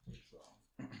 So.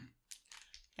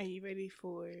 Are you ready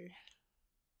for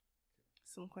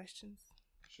some questions?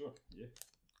 Sure, yeah.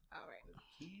 All right.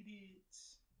 Hit it.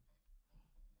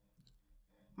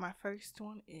 My first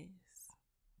one is,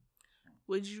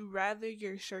 would you rather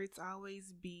your shirts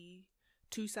always be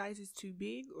 2 sizes too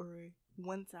big or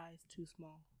 1 size too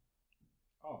small?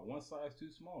 Oh, 1 size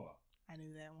too small. I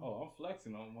knew that one. Oh, I'm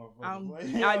flexing on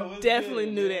motherfuckers. I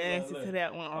definitely knew the answer to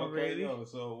that one already. Okay, yo,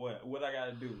 so what I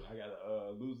gotta do? I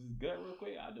gotta lose his gut real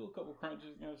quick. I'll do a couple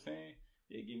crunches, you know what I'm saying?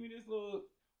 Yeah, give me this little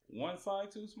 1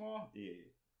 size too small. Yeah.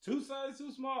 2 sizes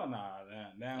too small? Nah,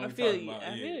 now I feel you.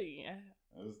 I feel you.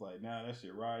 It's like, now that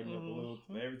shit riding up a little.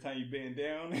 Every time you bend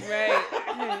down.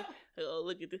 Right. Oh,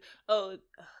 look at this. Oh.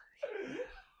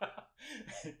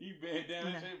 You bend down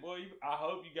and shit, boy. I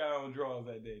hope you got on drawers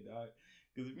that day, dog.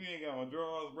 Because if you ain't got on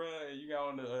drawers, bro, and you got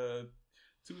on the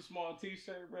too small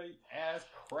t-shirt, bro, ass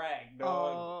crack, dog.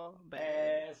 Oh,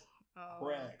 bad. Ass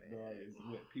crack, dog, is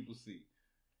what people see.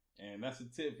 And that's a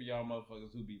tip for y'all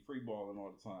motherfuckers who be free balling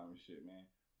all the time and shit, man.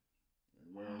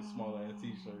 Wearing small ass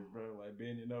t-shirts, bro, like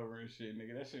bending over and shit,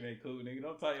 nigga. That shit ain't cool, nigga.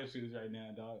 Don't tie your shoes right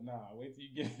now, dog. Nah, wait till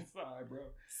you get inside, bro.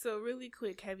 So really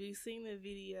quick, have you seen the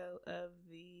video of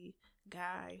the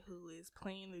guy who is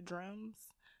playing the drums,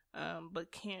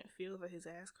 but can't feel that his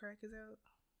ass crack is out?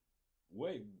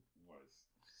 Wait,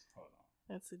 hold on.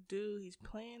 That's a dude. He's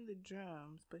playing the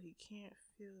drums, but he can't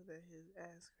feel that his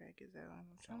ass crack is out.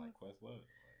 I'm trying like Questlove.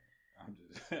 I'm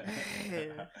just.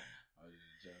 I was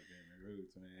just joking the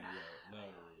roots, man. Yo,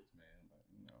 love the roots, man. Like,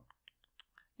 you know.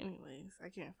 Anyways, I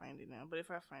can't find it now, but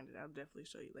if I find it, I'll definitely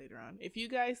show you later on. If you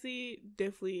guys see it,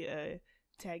 definitely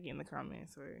tag it in the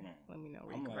comments or let me know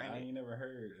where you can find it. I ain't never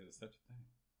heard of such a thing.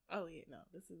 Oh yeah, no,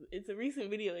 it's a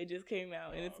recent video. It just came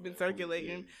out and it's been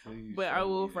circulating, but I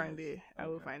will find it. I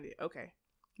will find it. Okay.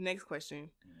 Next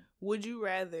question: would you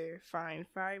rather find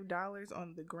 $5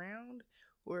 on the ground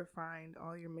or find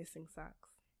all your missing socks?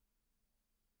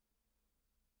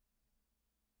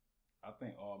 I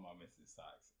think all my missing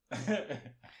socks.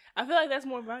 I feel like that's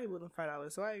more valuable than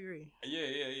 $5, so I agree.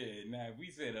 Yeah. Now, if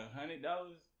we said $100,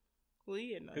 well,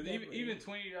 yeah, no. Because even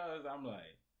 $20, I'm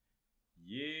like,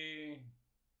 yeah.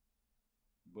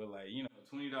 But like, you know,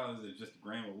 $20 is just a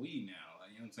gram of weed now.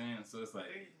 Like, you know what I'm saying? So it's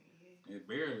like, it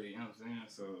barely, you know what I'm saying?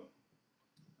 So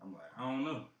I'm like, I don't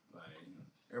know. Like, you know,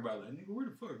 everybody like, nigga, where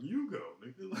the fuck you go?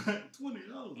 Nigga, like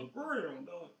 $20 a gram,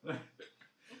 dog.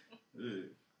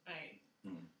 Yeah. All right.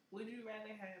 Would you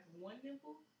rather have 1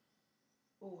 nipple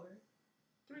or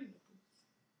 3 nipples?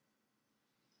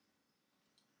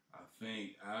 I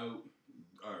think all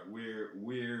right,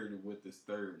 where would this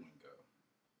third one go?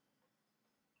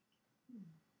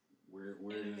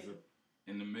 Where is it?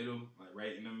 In the middle? Like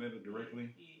right in the middle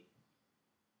directly? Yeah.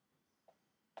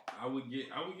 I would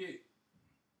get I would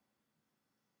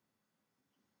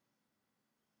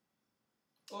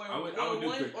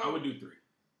do 3.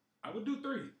 I would do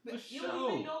 3. But you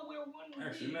don't even know where 1 would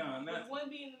actually, be. No, would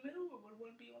 1 be in the middle or would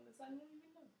 1 be on the side? You don't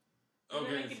even know. Does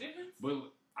that make a difference?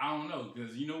 But I don't know,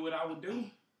 because you know what I would do?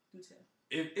 Do tell.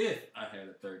 If I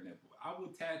had a third nipple, I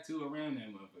would tattoo around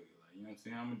that motherfucker. Like, you know what I'm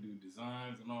saying? I'm gonna do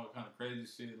designs and all kind of crazy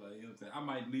shit. Like, you know what I'm saying? I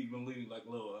might even leave like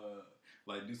little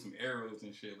like do some arrows and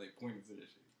shit, like pointing to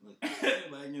this shit. Like,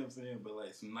 like, you know what I'm saying? But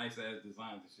like some nice ass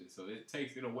designs and shit. So it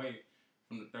takes it away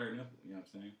from the third nipple. You know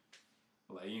what I'm saying?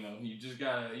 Like, you know, you just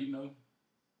gotta, you know,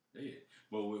 yeah.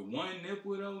 But with 1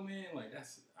 nipple though, man, like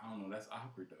that's, I don't know, that's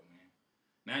awkward though, man.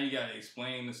 Now you gotta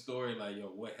explain the story, like, yo,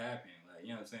 what happened? Like, you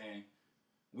know what I'm saying?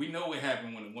 We know what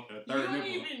happened when the third nipple.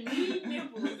 You don't even need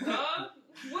nipples, dog.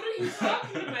 What are you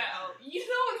talking about? You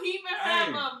don't even have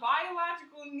a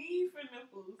biological need for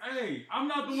nipples. Hey, I'm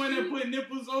not the one that put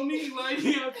nipples on me. Like,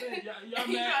 you know what I'm saying? Y'all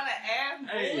you mad? trying to ass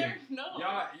buller? No.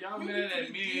 Y'all mad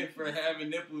at men for having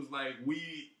nipples like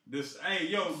we... Hey,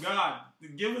 yo, God,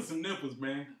 give us some nipples,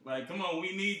 man. Like, come on,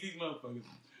 we need these motherfuckers.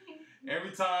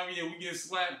 Every time, we get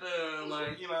slapped,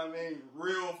 like, you know what I mean,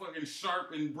 real fucking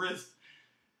sharp and brisk.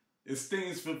 It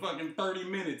stings for fucking 30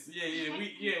 minutes. We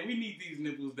need these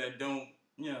nipples that don't,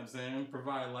 you know what I'm saying,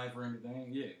 provide life or anything.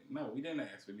 Yeah, no, we didn't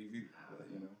ask for these either. But,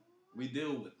 you know, we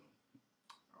deal with them.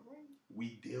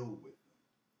 We deal with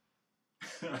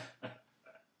them.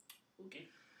 Okay.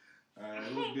 All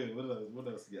right, what's good? What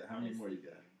else you got? How many more you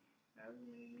got?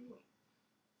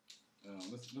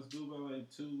 Let's do about like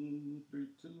 2, 3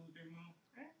 more.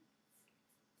 Alright.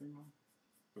 3 more.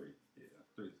 3. Yeah,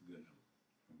 3 is a good number.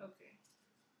 Okay.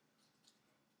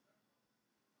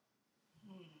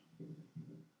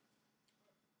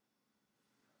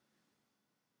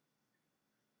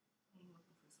 I'm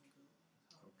looking for some good ones.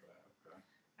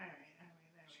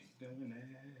 doing that,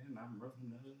 and I'm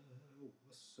rolling up.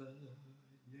 What's up? Yeah.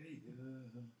 Hey.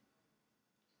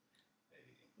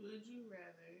 Would you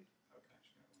rather? Okay.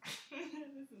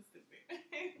 This is stupid.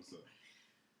 What's up?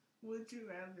 Would you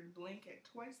rather blink at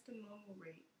twice the normal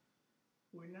rate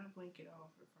or not blink at all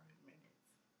for 5 minutes?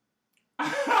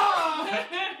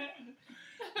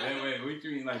 Wait, what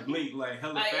you mean? Like blink, like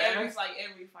hella like fast?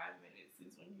 Every 5 minutes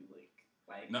is when you blink.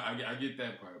 Like no, I get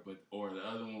that part, but or the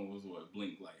other one was what?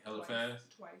 Blink like hella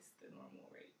fast? Twice the normal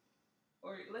rate.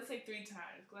 Or let's say 3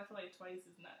 times, because I feel like twice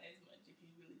is not as much if you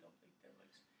really don't blink that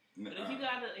much. But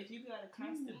if you gotta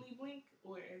constantly blink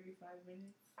or every 5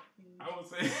 minutes,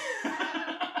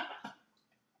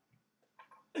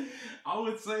 I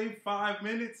would say 5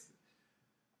 minutes.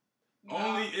 No.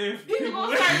 Only if people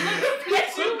gonna start looking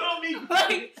at you. Gonna be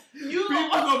like you. People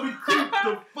gonna be creeped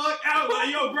the fuck out.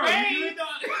 Like, yo, bro, you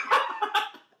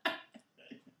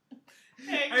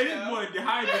Hey, this boy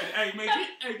dehydrated. Hey, man,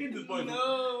 get this boy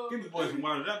get this boy some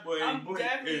water. That boy ain't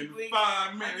blinking in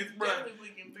 5 minutes, bro.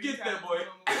 Get that boy.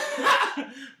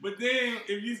 But then,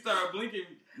 if you start blinking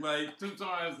like 2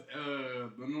 times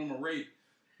the normal rate,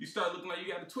 you start looking like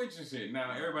you got to twitch and shit.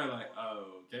 Now everybody like,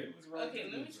 oh, okay, what's wrong? Okay,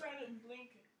 let me try to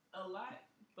blink a lot,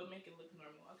 but make it look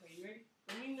normal. Okay, you ready?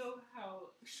 Let me know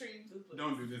how extreme this looks.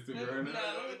 Don't do this to me right now.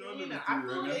 Don't do this to me I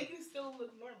feel like it can still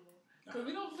look normal. Because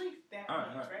we don't blink that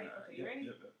much, right? Okay, you ready?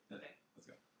 Yep. Okay. Let's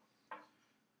go.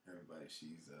 Everybody,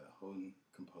 she's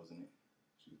composing it.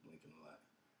 She's blinking a lot.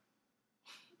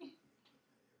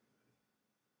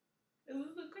 Does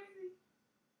this look crazy?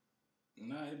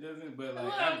 No, it doesn't, but like...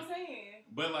 That's what I'm saying.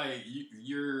 But like,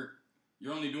 you're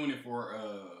only doing it for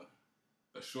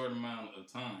a short amount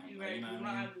of time. You're like, right. You know what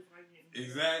I mean?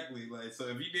 Exactly. Like, so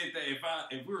if you did that,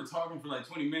 if we were talking for like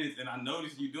 20 minutes and I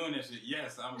noticed you doing that shit,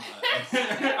 yes, I'm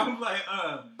like,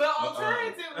 But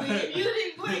alternatively, if you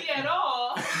didn't blink at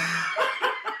all,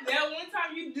 that one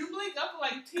time you do blink, I feel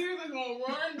like tears are gonna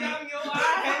run down your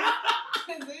eyes.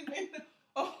 They've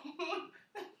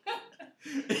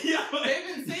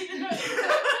been saving up.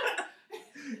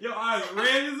 Your eyes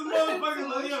red as a motherfucker.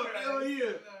 Like,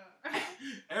 yo.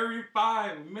 Every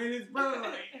 5 minutes, bro.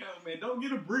 Like, yo, man, don't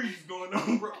get a breeze going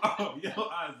on, bro. Oh, your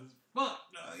eyes is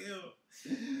fucked, yo.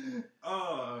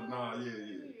 Oh, no, yeah.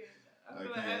 I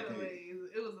feel like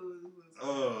it was a lose.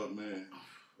 Oh, man.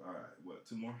 All right, what,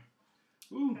 2 more?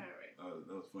 Ooh. All right. Oh,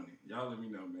 that was funny. Y'all let me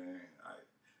know, man.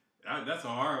 That's a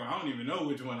hard one. I don't even know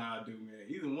which one I'll do, man.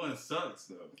 Either one sucks,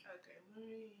 though. Okay, let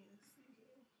me see.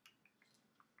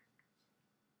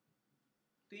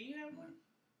 Do you have one?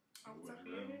 Off the top of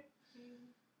your head?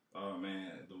 Oh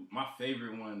man, my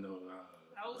favorite one though,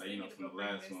 like, from the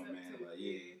last one, man. Like,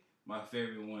 my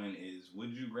favorite one is: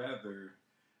 would you rather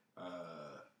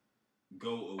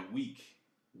go a week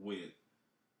with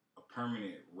a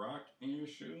permanent rock in your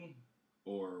shoe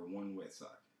or 1 wet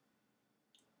sock?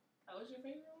 That was your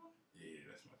favorite one? Yeah,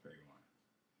 that's my favorite one.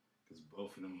 Cause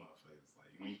both of them motherfuckers,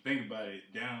 like when you think about it,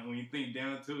 when you think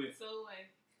down to it. So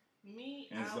like me,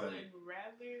 I would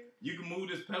rather. You can move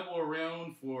this pebble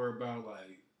around for about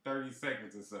like 30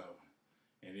 seconds or so,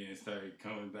 and then it started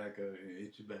coming back up and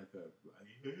hit you back up. Like,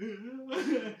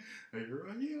 hey, here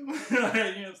I am. You know what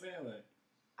I'm saying? Like,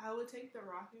 I would take the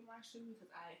rock in my shoe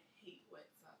because I hate wet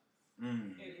socks.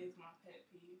 It is my pet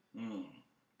peeve.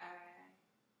 I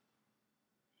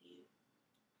hate it.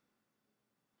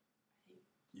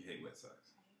 You hate wet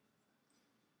socks?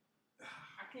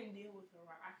 I can deal with the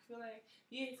rock. I feel like,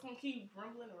 it's going to keep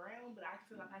rumbling around, but I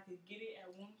feel like I could get it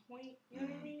at one point, you know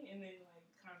what I mean? And then, like,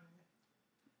 kind of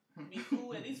be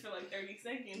cool at least for, like, 30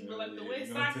 seconds. But, like, the wet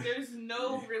socks, there's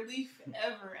no relief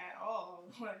ever at all.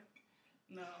 Like,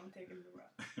 no, I'm taking the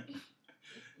rock.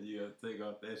 You gotta take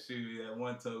off that shoe. That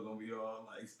one toe gonna be all,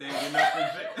 like, standing up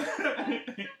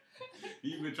and shit.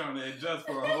 You've been trying to adjust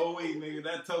for a whole week, nigga.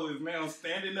 That toe is now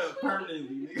standing up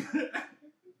permanently, nigga.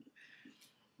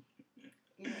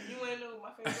 You want to know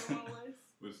what my favorite one was?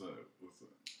 What's up?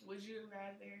 Would you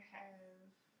rather have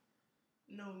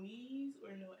no knees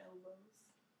or no elbows?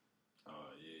 Oh,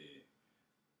 yeah.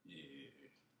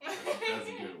 That's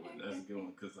a good one. That's a good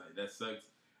one. Because, like, that sucks.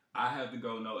 I have to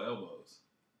go no elbows.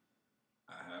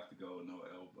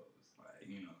 Like,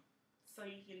 you know. So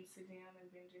you can sit down and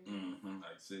bend your knees? Mm-hmm.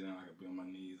 Like, sit down, I can bend my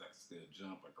knees, I can still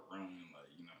jump, I can run, like,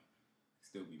 you know,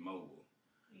 still be mobile.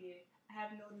 Yeah. I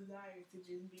have no desire to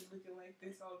just be looking like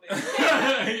this all day.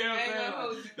 You know what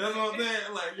I'm saying? That's what I'm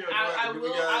saying. Like, yo, I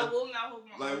will not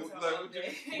hold my arms out all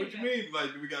day. What you mean?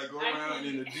 Like, do we gotta go around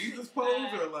in the Jesus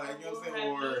pose, or like, you know what I'm saying?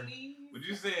 Or would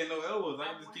you say no elbows?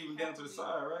 I can just keep them down to the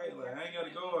side, right? Like, I ain't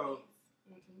gotta go out.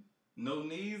 No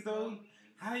knees though.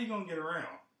 How you gonna get around?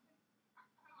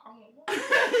 I'm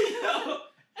gonna walk.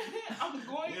 I'm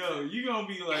going Yo, you gonna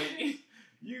be like,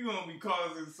 you gonna be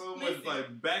causing so much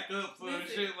like backups and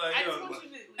shit. Like, I just want you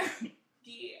to listen.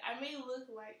 Yeah, I may look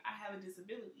like I have a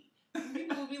disability.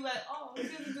 People will be like, "Oh, he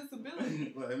has a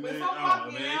disability." Like, man, but if I'm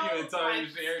walking out, you like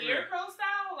scarecrow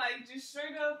style, like just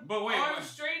straight up, but wait, arms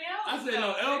straight out. I said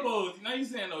no elbows. Now you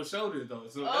saying no shoulders though.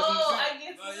 So that's oh, what I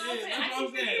guess that's what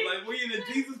I'm saying. Like, we in the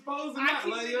Jesus pose or not?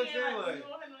 Like, you know what I'm saying? Like, you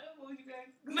don't have no elbows, you guys.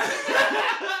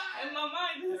 In my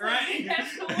mind, it's right?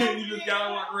 Like, you just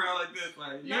gotta walk around like this,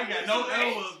 like you ain't got no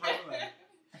elbows, bro. Like,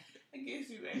 I guess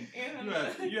you ain't.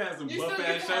 You had some buff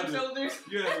ass shoulders.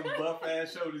 You had some buff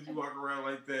ass shoulders. You walk around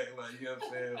like that, like you know what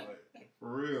I'm saying, like for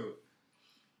real.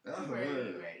 That's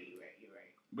hilarious. You're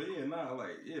right. But yeah, nah,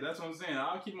 like that's what I'm saying.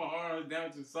 I'll keep my arms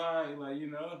down to the side, like you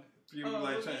know. People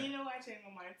like well, you know I changed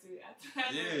my mind too.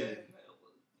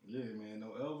 Yeah, man,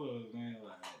 no elbows, man.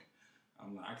 Like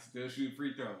I'm like I can still shoot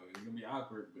free throws. It's gonna be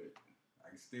awkward, but I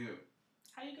can still.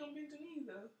 How you gonna bend your knees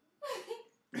though?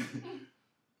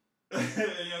 You know what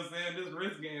I'm saying? This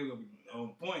wrist game is gonna be on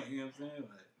point, you know what I'm saying?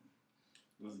 Like,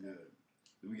 what's good?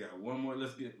 We got one more.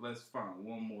 Let's find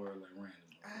one more like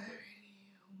random.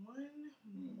 Alrighty, one more.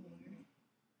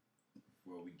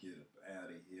 Before we get up out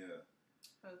of here.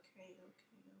 Okay.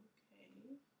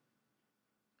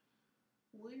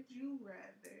 Would you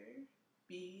rather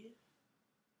be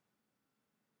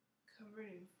covered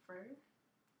in fur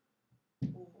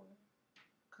or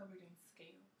covered in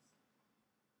scales?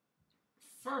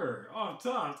 Fur on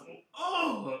top.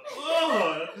 Oh,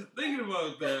 I'm just thinking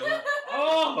about that. Like,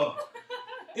 oh,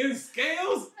 in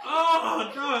scales?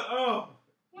 Oh, God, oh.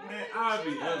 Man, I'd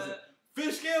be upset.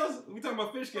 Fish scales? We talking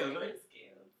about fish scales, right? Fish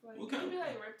scales. Like, what kind? Maybe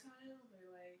like reptiles or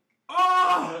like.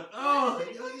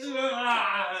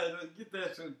 Get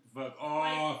that shit the fuck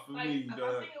off for me, if dog.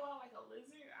 I'm thinking about like a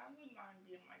lizard, I wouldn't mind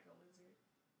being like a lizard.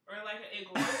 Or like an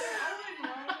iguana. I wouldn't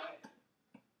mind that.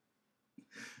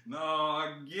 No,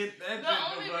 I get that. The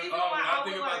only reason why I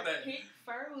would like that. pick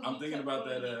fur would I'm thinking about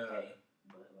that.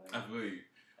 I feel you.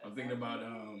 I'm thinking about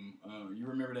you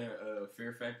remember that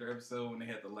Fear Factor episode when they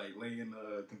had to like lay in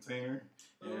the container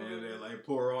and they like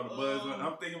pour all the buds on.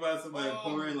 I'm thinking about somebody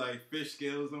pouring like fish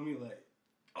scales on me, like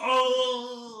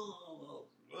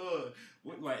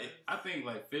like I think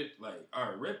like fish like all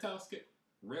right, reptile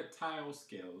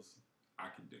scales I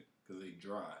can do because they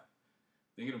dry.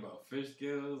 Thinking about fish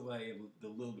scales, like the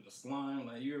little bit of slime.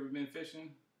 Like you ever been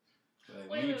fishing? Like,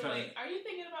 wait. Are you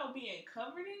thinking about being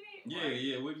covered in it?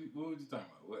 Yeah. What was you talking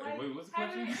about? What's the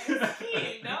question? Having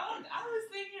skin, dog. I was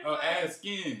thinking. Oh, ass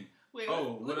skin. Wait. Let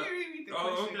me repeat the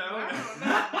question. Okay. I don't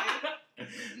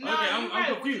know. No, okay, I'm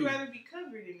confused. Would you rather be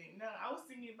covered in it? No, I was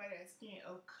thinking about that skin.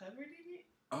 Oh, covered in it.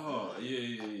 Oh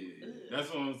yeah. That's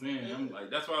what I'm saying. I'm like,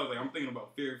 that's why I was like, I'm thinking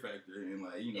about Fear Factor and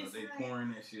like, you know, they like,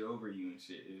 pouring that shit over you and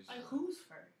shit. It's like who's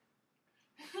fur?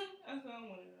 That's what I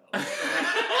want to know.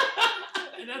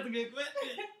 That's a good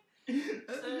question.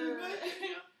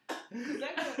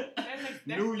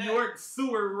 New York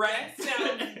sewer rat. That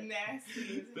sounds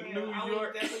nasty. The New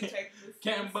York definitely check the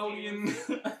Cambodian.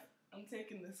 I'm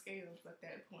taking the scales at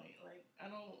that point. Like I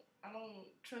don't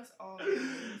trust all of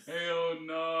this. Hell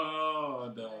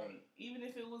no, dog. Like, even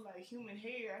if it was like human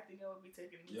hair, I think I would be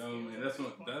taking the scales. Yo, man, that's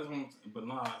what. But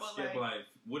nah, like,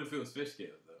 what if it was fish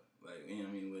scales though? Like, you know what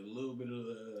I mean, with a little bit of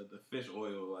the fish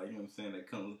oil, like, you know what I'm saying, that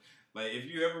comes, like, if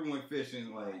you ever went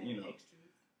fishing, like, you know.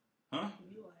 Extras. Huh?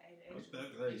 You want to add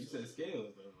extras. Like, you said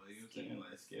scales, though. Like, you know what I'm saying?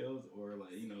 Like, scales or,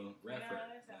 like, you know, rat fur.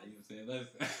 Like, you know what I'm saying? But,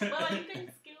 like, you think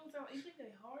scales are, you think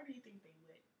they hard or you think they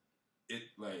wet?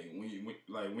 It, like, when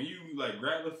you,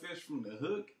 grab a fish from the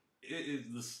hook, it is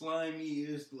the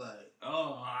slimiest, like,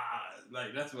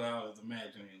 like, that's what I was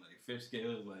imagining. Like, fish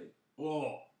scales, like,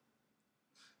 oh.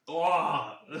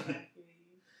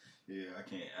 Yeah, I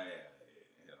can't. I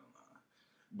don't know.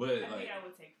 But I think I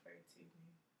would take fur too,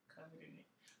 covered in it.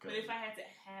 But if I had to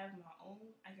have my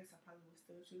own, I guess I probably would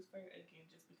still choose fur again,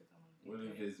 just because I'm gonna. What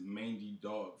if it's mangy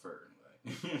dog fur?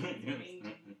 Like,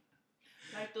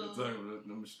 like those.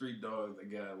 Them street dogs that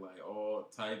got like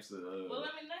all types of. Well,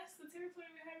 I mean that's the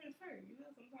territory of having fur. You know,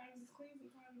 sometimes it's clean,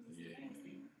 sometimes it's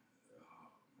nasty.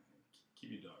 Oh man,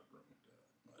 keep your dog groomed.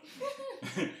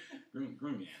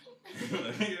 Groom me. You know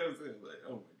what I'm saying? Like,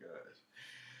 oh my gosh.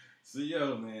 So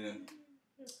yo, man,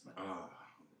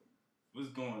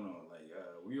 what's going on? Like,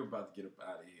 we're about to get up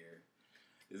out of here.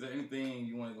 Is there anything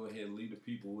you want to go ahead and leave the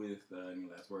people with? Any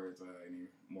last words? Any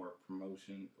more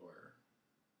promotion or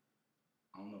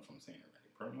I don't know if I'm saying it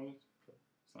right. Promos?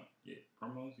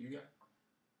 Promos you got?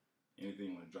 Anything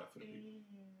you want to drop for the people?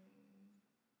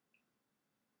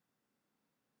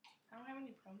 I don't have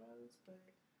any promos, but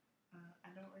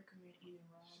I don't recommend eating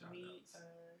raw meat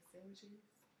sandwiches.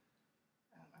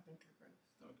 I think they're gross.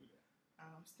 Don't do that.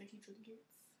 Stinkie Trinkets.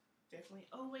 Definitely.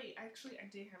 Oh, wait. Actually, I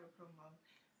did have a promo.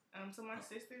 So my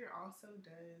sister also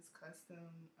does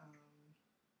custom,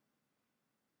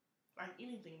 like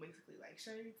anything basically, like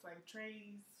shirts, like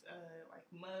trays, like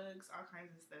mugs, all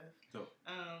kinds of stuff. So,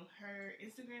 her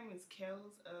Instagram is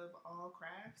Kels of All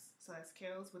Crafts. So that's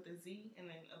Kels with a Z and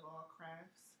then of All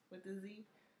Crafts with a Z.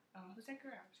 So check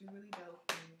her out. She's really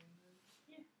dope. And,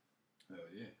 yeah. Oh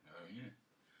yeah. Oh yeah.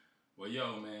 Well,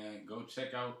 yo, man, go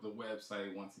check out the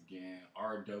website once again,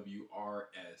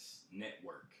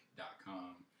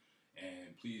 RWRSnetwork.com.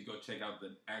 And please go check out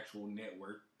the actual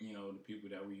network, you know, the people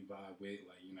that we vibe with.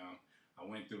 Like, you know, I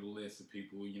went through the list of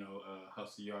people, you know,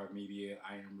 Hustle Yard Media,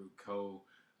 I Am Root Co.,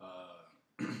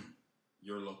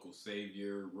 Your Local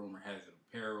Savior, Rumor Has It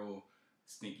Apparel,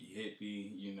 Stinkie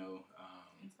Hippy, you know,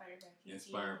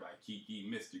 Inspired by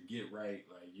Kiki, Mr. Get Right,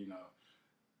 like, you know.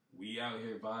 We out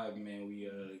here vibing, man. We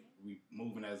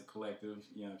moving as a collective.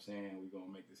 You know what I'm saying? We gonna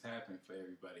make this happen for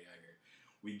everybody out here.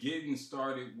 We getting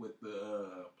started with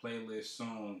the playlist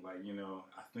soon. Like, you know,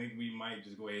 I think we might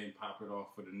just go ahead and pop it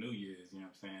off for the New Year's. You know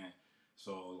what I'm saying?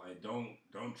 So like, don't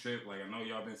trip. Like, I know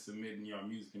y'all been submitting y'all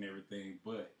music and everything,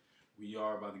 but we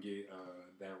are about to get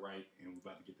that right, and we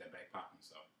about to get that back popping.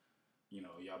 So, you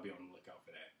know, y'all be on the lookout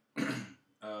for that.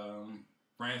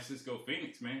 Fransisco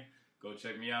Phoenics, man. Go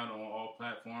check me out on all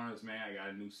platforms, man. I got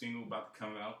a new single about to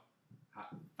come out.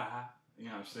 Hot five. You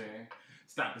know what I'm saying?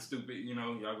 Stop the stupid. You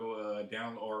know, y'all go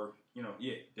download or, you know,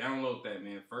 yeah, download that,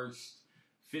 man. First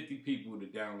 50 people to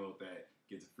download that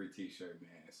gets a free t-shirt,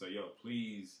 man. So, yo,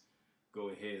 please go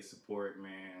ahead, support,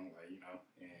 man. Like, you know,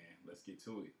 and let's get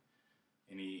to it.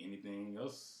 Anything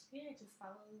else? Yeah, just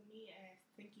follow me at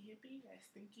Stinkie Hippy. That's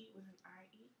Stinkie with an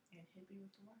I-E and Hippy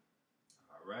with a Y.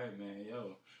 All right, man.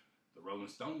 Yo. The Rolling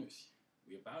Stoners.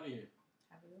 We up out of here.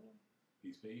 Have a good one.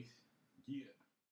 Peace, peace. Yeah.